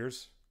the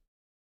Warriors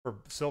for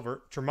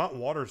silver. Tremont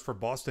Waters for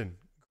Boston,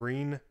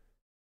 green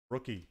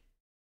rookie.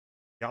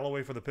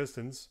 Galloway for the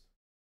Pistons.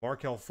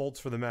 Markelle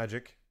Fultz for the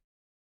Magic.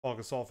 Paul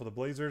Gasol for the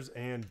Blazers.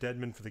 And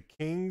Dedmon for the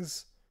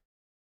Kings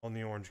on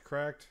the orange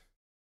cracked.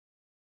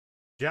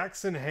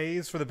 Jackson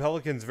Hayes for the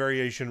Pelicans,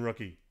 variation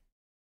rookie.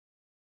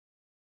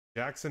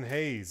 Jackson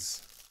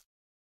Hayes.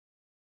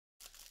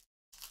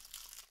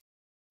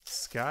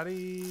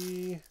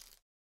 Scotty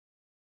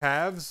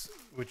Cavs,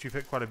 which you've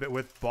hit quite a bit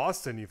with.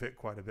 Boston, you've hit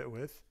quite a bit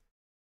with.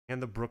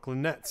 And the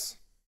Brooklyn Nets.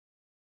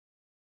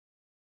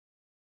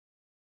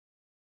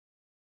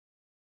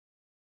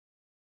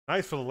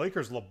 Nice for the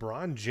Lakers,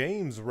 LeBron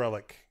James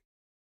relic.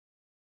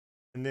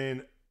 And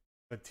then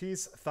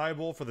Matisse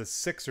Thybulle for the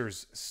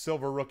Sixers,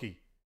 silver rookie.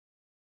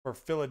 For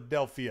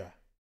Philadelphia.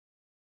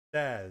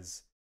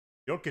 Daz.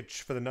 Jokic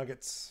for the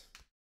Nuggets.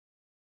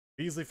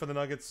 Beasley for the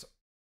Nuggets.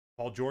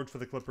 Paul George for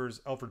the Clippers.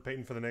 Elfrid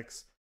Payton for the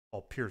Knicks.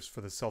 Paul Pierce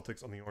for the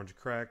Celtics on the orange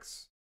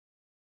cracks.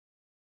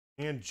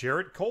 And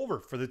Jarrett Culver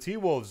for the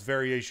T-Wolves,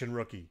 variation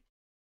rookie.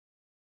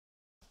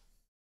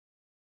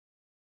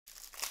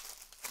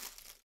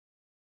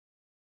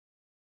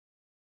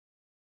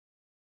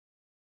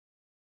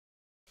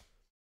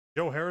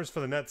 Joe Harris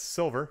for the Nets,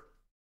 silver.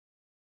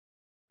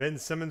 Ben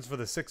Simmons for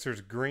the Sixers,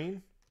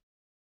 green.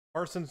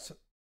 Parsons.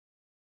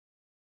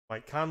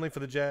 Mike Conley for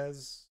the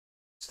Jazz.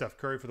 Steph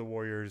Curry for the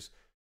Warriors.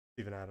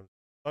 Steven Adams,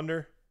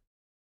 Thunder.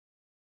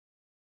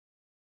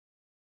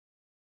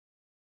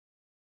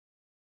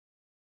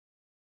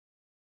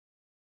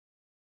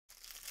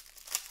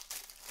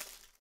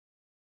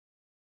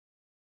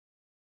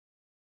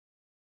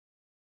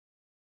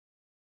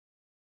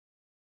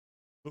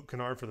 Luke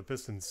Kennard for the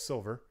Pistons,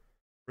 silver.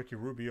 Ricky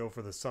Rubio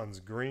for the Suns,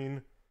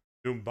 green.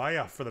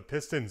 Doumbaya for the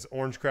Pistons,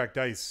 orange cracked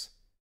ice.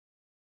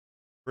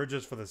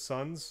 Bridges for the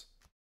Suns.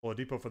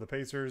 Oladipo for the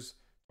Pacers.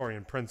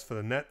 Taurean Prince for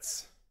the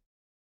Nets.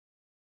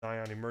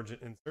 Zion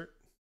emergent insert.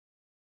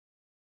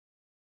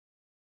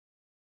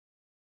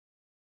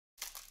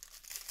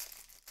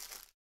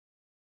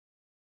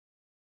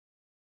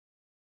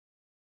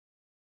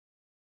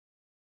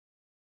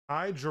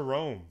 Ty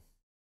Jerome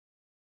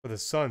for the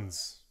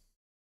Suns.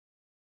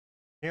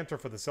 Cantor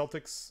for the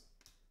Celtics.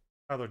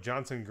 Tyler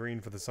Johnson, green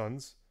for the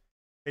Suns.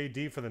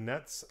 AD for the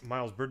Nets.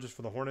 Miles Bridges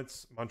for the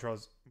Hornets.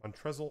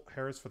 Montrezl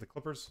Harris for the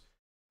Clippers.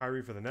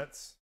 Kyrie for the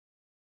Nets.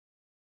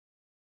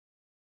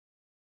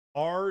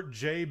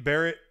 R.J.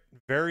 Barrett,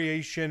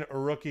 variation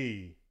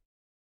rookie.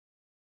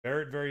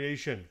 Barrett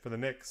variation for the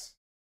Knicks.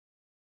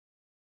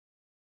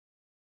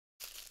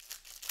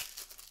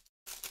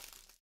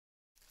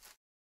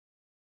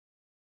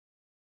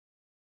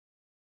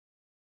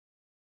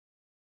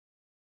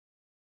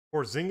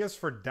 Porzingis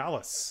for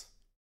Dallas.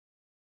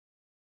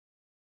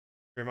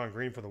 Draymond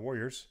Green for the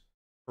Warriors.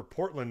 For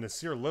Portland,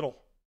 Nasir Little,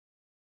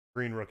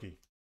 green rookie.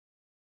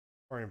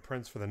 Orion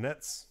Prince for the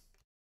Nets.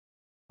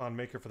 Thon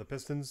Maker for the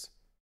Pistons.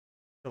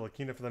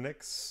 Filakina for the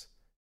Knicks.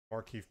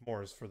 Markieff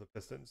Morris for the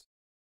Pistons.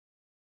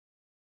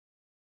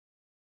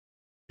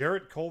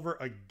 Jarrett Culver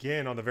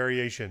again on the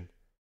variation. Is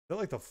that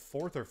like the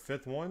 4th or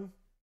 5th one?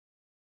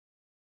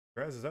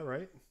 Graz, is that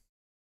right?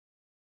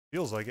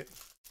 Feels like it.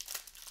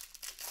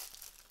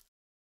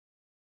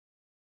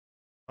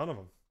 None of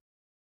them.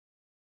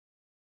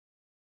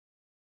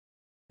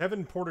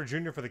 Kevin Porter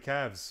Jr. for the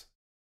Cavs.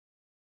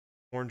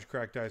 Orange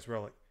cracked ice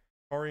relic.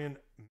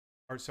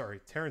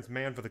 Terrence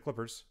Mann for the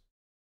Clippers.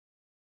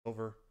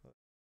 Silver.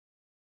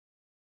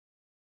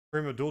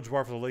 Kareem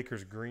Abdul-Jabbar for the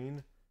Lakers.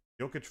 Green.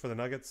 Jokic for the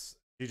Nuggets.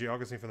 DJ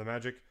Augustine for the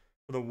Magic.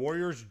 For the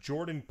Warriors,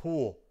 Jordan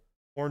Poole.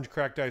 Orange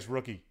cracked ice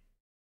rookie.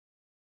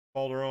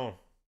 Calderon.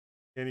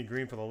 Danny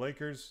Green for the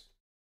Lakers.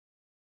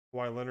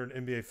 Kawhi Leonard,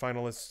 NBA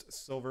finalist,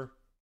 silver.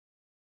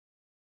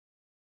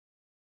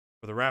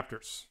 For the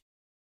Raptors.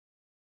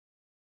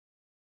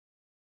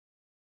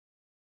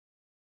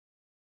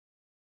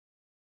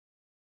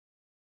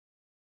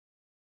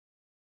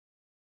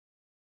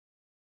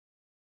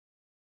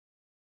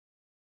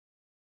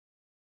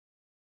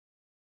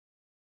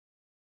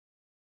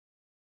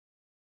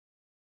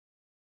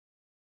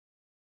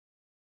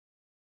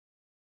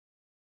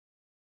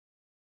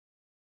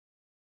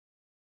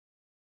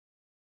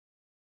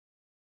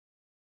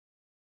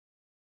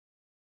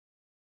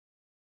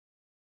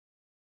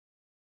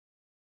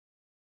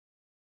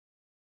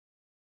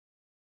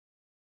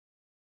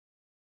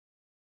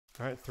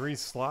 All right, 3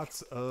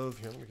 slots of...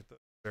 Here, let me get the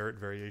Barrett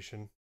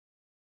variation.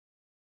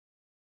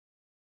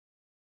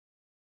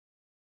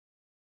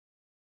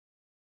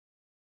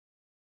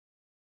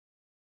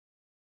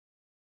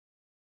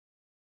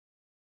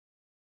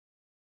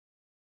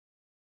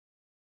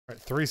 All right,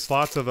 3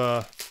 slots of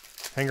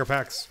hanger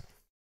packs.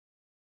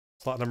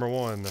 Slot number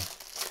 1.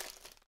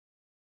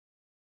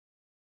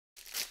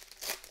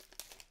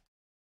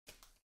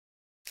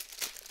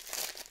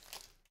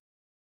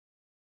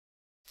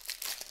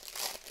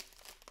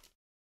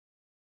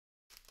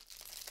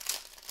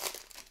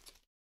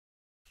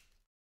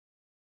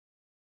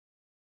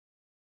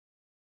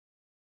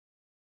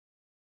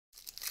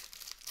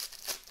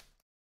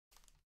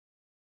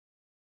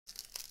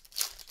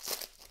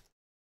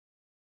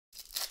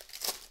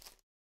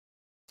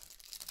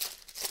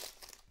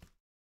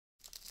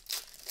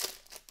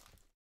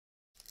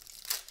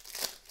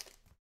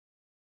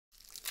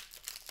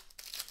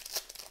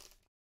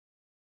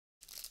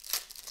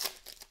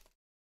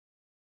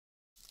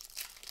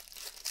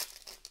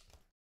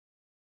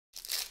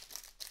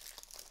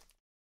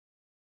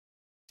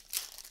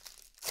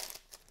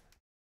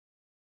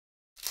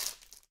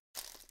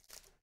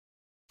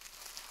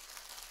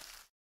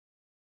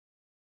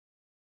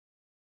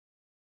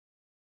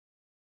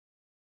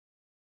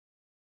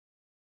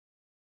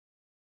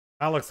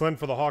 Alex Len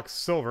for the Hawks,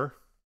 silver.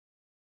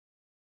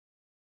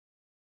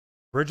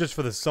 Bridges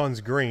for the Suns,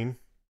 green.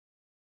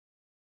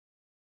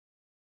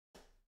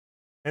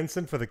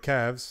 Henson for the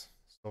Cavs,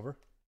 silver.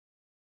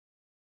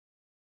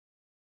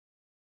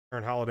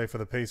 Aaron Holiday for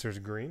the Pacers,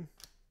 green.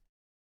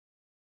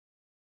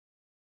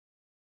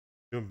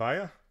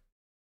 Doumbia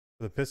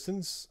for the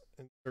Pistons,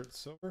 insert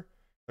silver.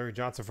 Larry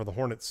Johnson for the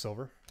Hornets,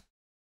 silver.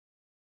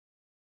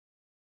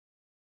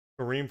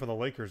 Kareem for the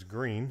Lakers,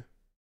 green.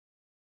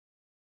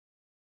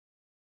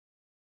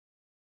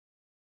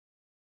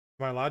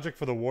 My Logic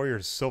for the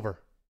Warriors,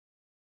 silver.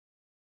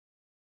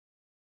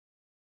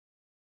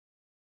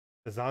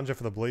 Azanja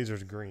for the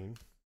Blazers, green.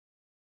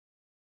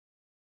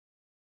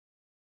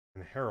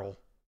 And Harrell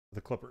for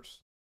the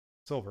Clippers,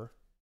 silver.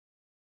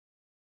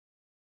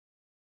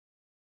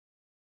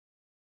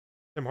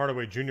 Tim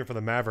Hardaway Jr. for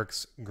the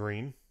Mavericks,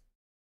 green.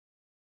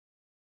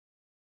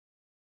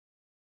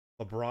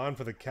 LeBron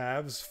for the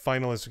Cavs,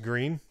 finalist,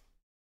 green.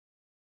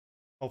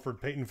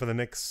 Elfrid Payton for the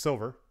Knicks,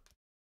 silver.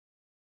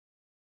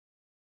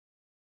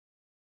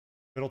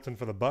 Middleton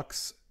for the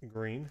Bucks,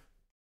 green.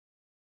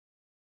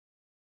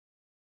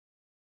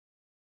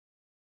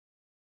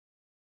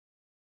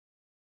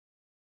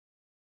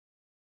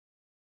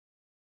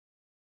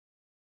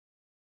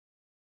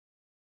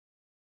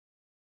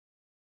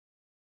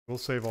 We'll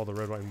save all the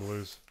red, white, and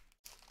blues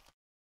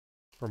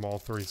from all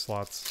 3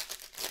 slots.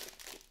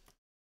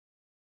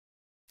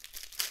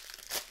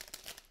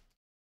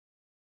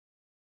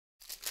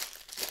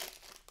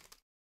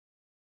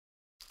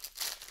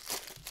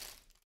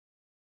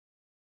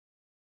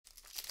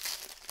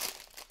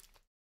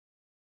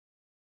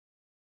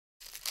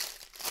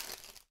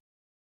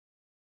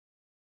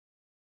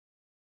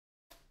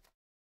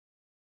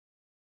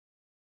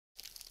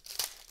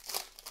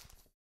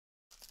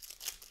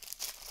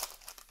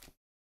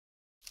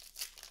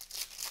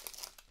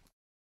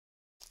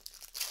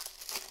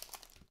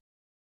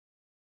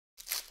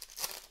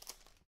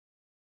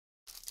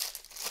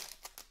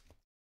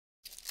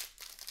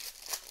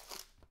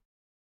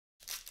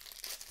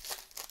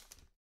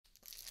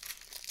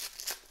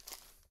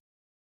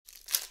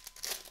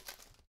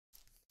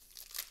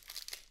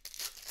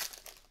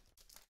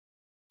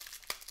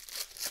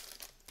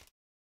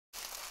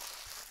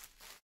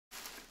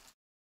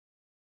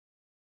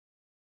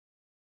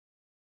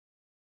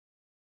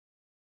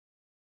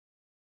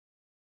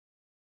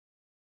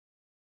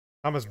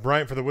 Thomas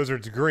Bryant for the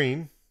Wizards,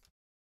 green.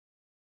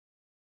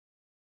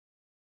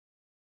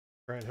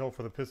 Grant Hill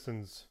for the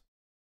Pistons,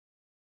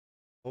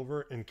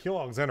 silver. And Keel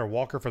Alexander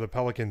Walker for the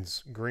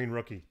Pelicans, green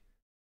rookie.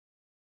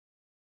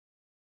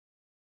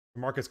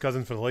 Marcus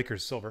Cousins for the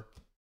Lakers, silver.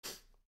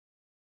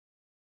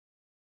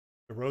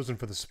 DeRozan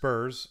for the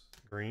Spurs,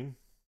 green.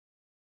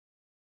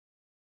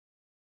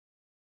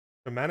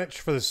 Manich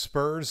for the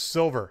Spurs,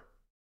 silver.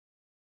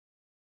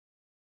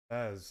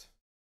 As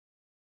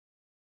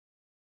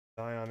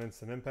Zion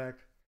Instant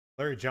Impact.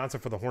 Larry Johnson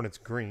for the Hornets,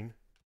 green.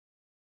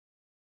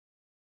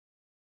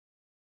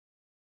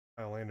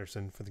 Kyle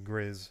Anderson for the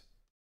Grizz,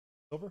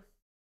 silver.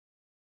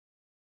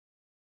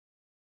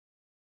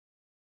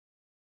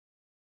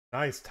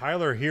 Nice.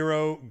 Tyler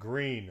Hero,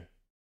 green.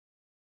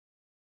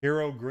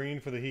 Hero, green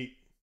for the Heat.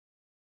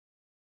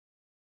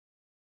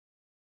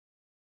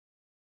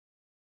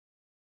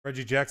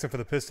 Reggie Jackson for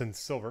the Pistons,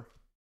 silver.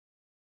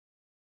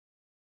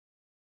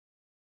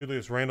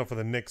 Julius Randle for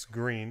the Knicks,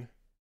 green.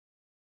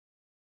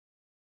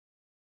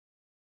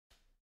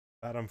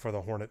 Adam for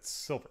the Hornets,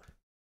 silver.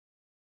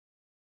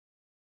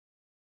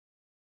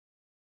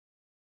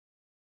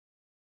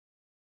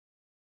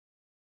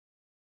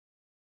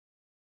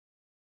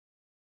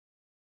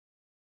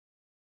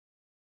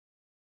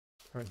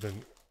 All right,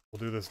 then we'll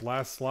do this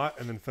last slot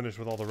and then finish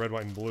with all the red,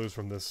 white, and blues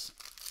from this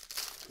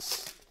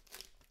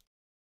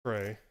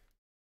tray.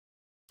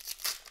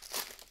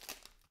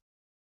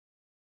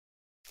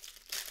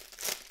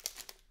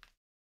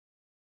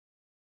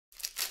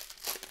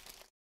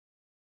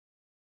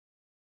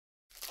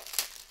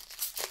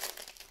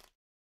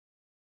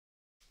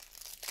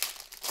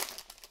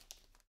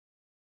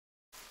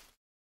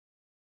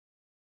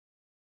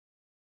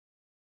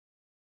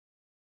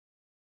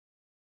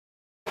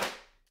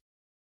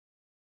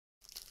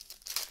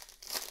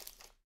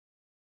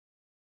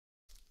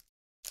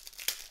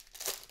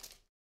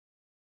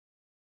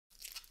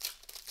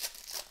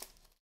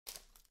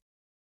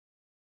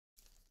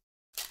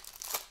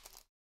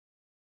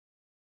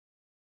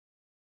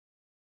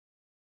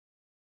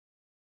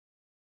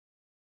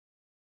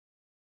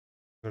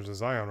 There's a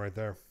Zion right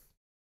there.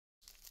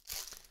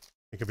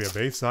 It could be a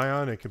base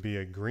Zion. It could be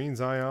a green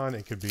Zion.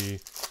 It could be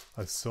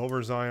a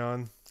silver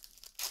Zion.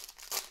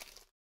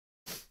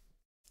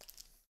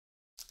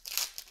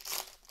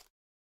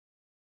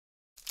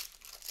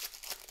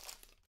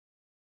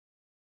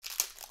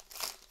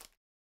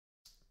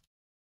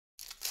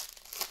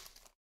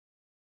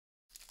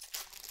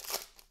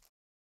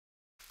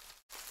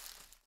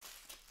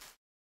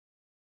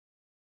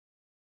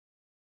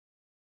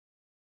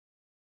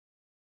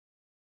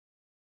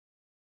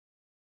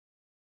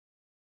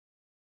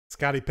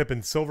 Scottie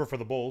Pippen, silver for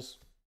the Bulls.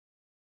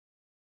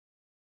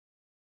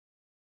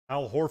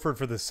 Al Horford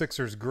for the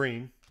Sixers,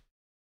 green.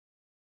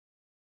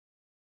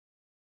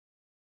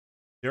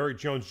 Derrick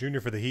Jones Jr.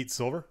 for the Heat,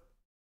 silver.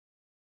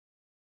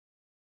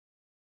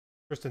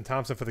 Tristan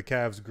Thompson for the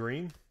Cavs,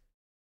 green.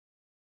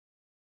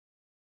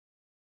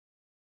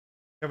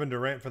 Kevin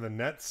Durant for the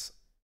Nets,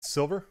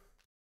 silver.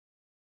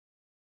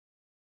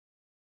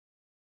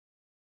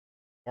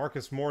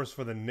 Marcus Morris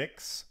for the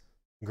Knicks,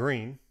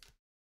 green.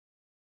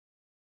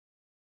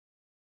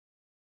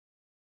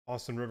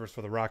 Austin Rivers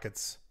for the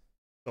Rockets,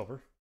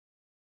 silver.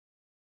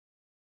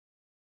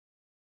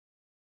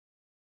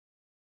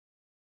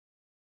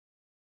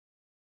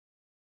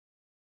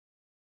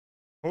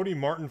 Cody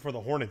Martin for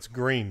the Hornets,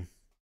 green.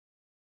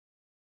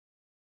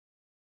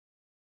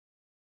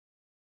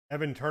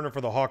 Evan Turner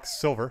for the Hawks,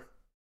 silver.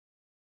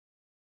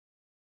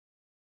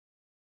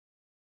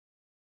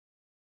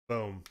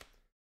 Boom.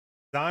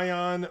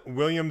 Zion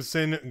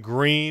Williamson,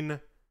 green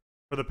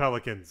for the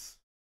Pelicans.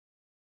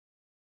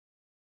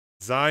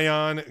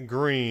 Zion,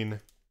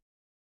 green.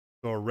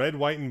 So a red,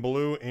 white, and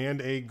blue,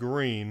 and a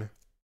green.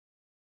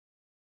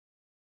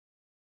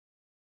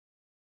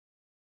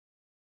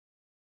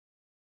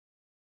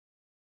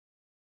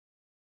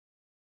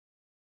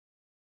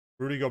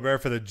 Rudy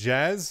Gobert for the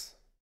Jazz.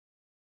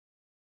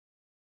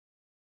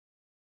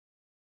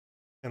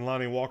 And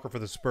Lonnie Walker for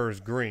the Spurs,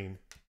 green.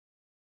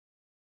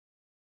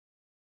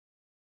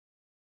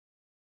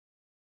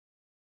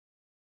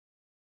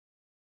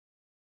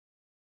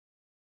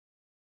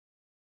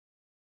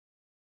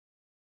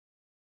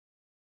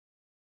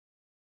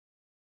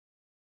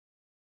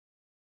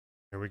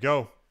 Here we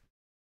go.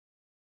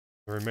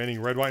 The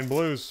remaining red, white, and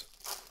blues.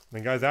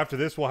 And guys, after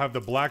this, we'll have the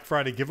Black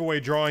Friday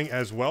giveaway drawing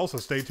as well, so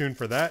stay tuned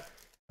for that.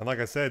 And like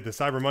I said, the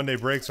Cyber Monday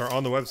breaks are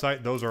on the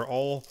website. Those are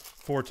all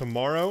for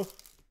tomorrow.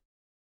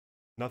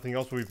 Nothing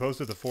else will be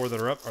posted. The 4 that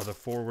are up are the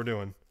 4 we're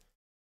doing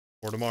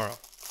for tomorrow.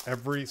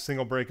 Every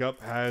single break up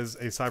has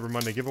a Cyber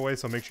Monday giveaway,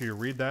 so make sure you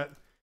read that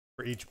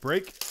for each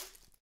break.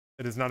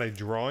 It is not a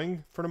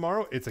drawing for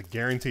tomorrow. It's a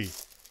guarantee.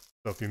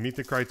 So if you meet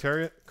the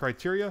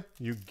criteria,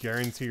 you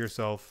guarantee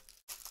yourself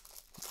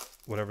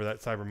whatever that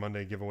Cyber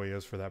Monday giveaway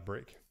is for that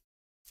break.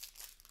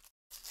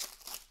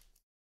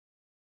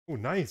 Oh,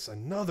 nice.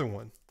 Another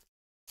one.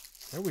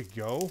 There we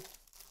go.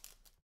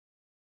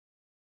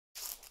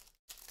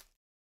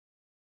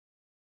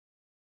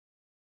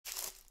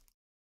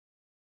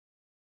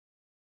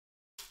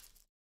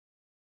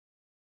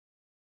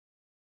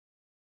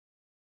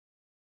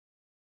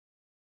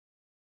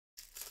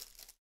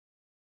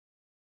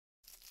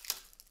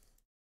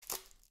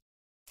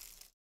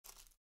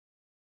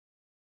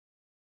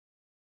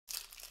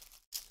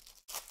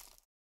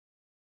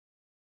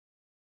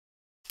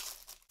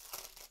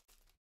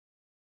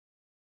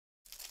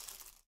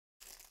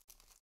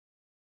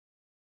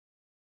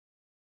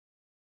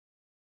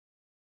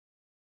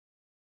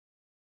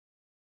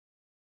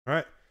 All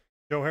right.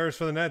 Joe Harris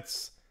for the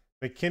Nets.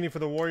 McKinney for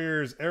the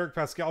Warriors. Eric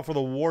Pascal for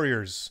the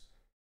Warriors.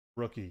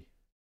 Rookie.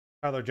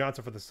 Tyler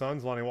Johnson for the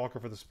Suns. Lonnie Walker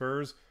for the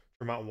Spurs.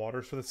 Tremont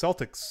Waters for the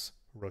Celtics.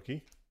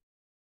 Rookie.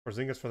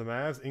 Porzingis for the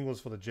Mavs.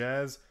 Ingles for the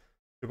Jazz.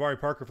 Jabari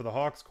Parker for the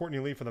Hawks. Courtney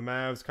Lee for the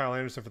Mavs. Kyle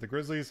Anderson for the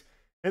Grizzlies.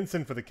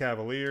 Henson for the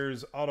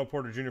Cavaliers. Otto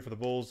Porter Jr. for the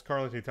Bulls.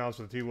 Karl-Anthony Towns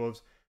for the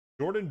T-Wolves.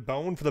 Jordan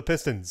Bone for the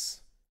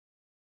Pistons.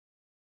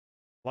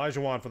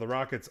 Elijah Wan for the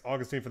Rockets.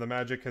 Augustine for the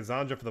Magic.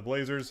 Kazanja for the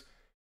Blazers.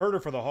 Herter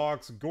for the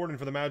Hawks. Gordon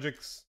for the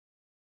Magics.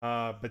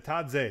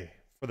 Batadze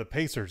for the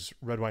Pacers.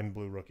 Red, white, and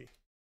blue rookie.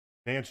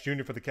 Nance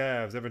Jr. for the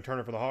Cavs. Evan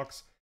Turner for the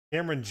Hawks.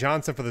 Cameron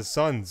Johnson for the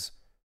Suns.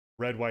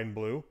 Red, white, and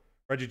blue.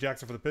 Reggie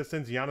Jackson for the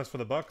Pistons. Giannis for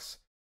the Bucks.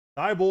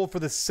 Thibault for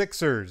the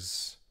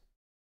Sixers.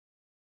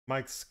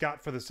 Mike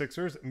Scott for the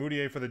Sixers.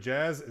 Moutier for the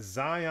Jazz.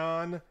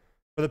 Zion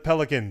for the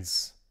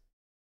Pelicans.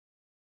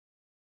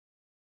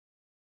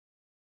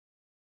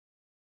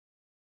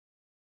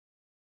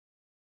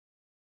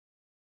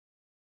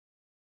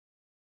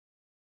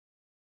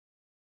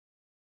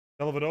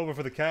 Dellavedova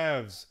for the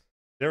Cavs.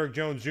 Derek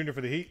Jones Jr.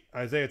 for the Heat.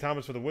 Isaiah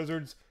Thomas for the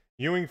Wizards.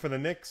 Ewing for the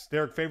Knicks.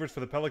 Derek Favors for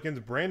the Pelicans.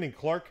 Brandon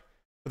Clark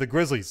for the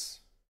Grizzlies.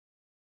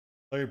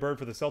 Larry Bird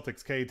for the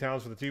Celtics. K.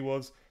 Towns for the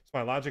T-Wolves.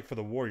 Logic for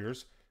the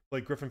Warriors.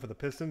 Blake Griffin for the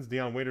Pistons.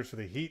 Deion Waiters for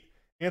the Heat.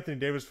 Anthony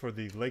Davis for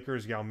the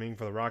Lakers. Yao Ming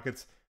for the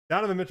Rockets.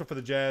 Donovan Mitchell for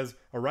the Jazz.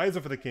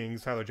 Ariza for the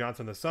Kings. Tyler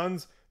Johnson the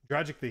Suns.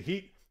 Dragic the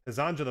Heat.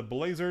 Hazanja the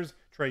Blazers.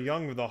 Trae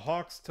Young for the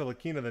Hawks.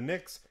 Tilakina the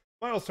Knicks.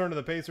 Miles Turner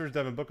the Pacers.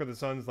 Devin Booker the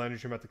Suns. Landry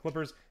Shamet the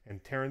Clippers.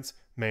 And Terrence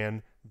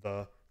Mann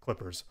the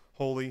Clippers.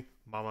 Holy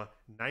mama.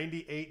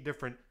 98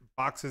 different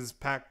boxes,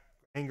 pack,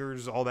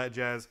 hangers, all that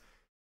jazz.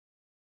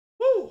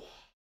 Woo!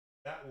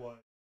 That was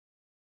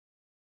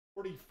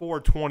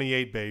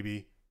 44-28,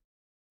 baby.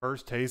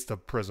 First taste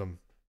of Prizm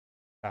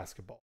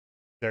basketball.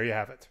 There you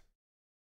have it.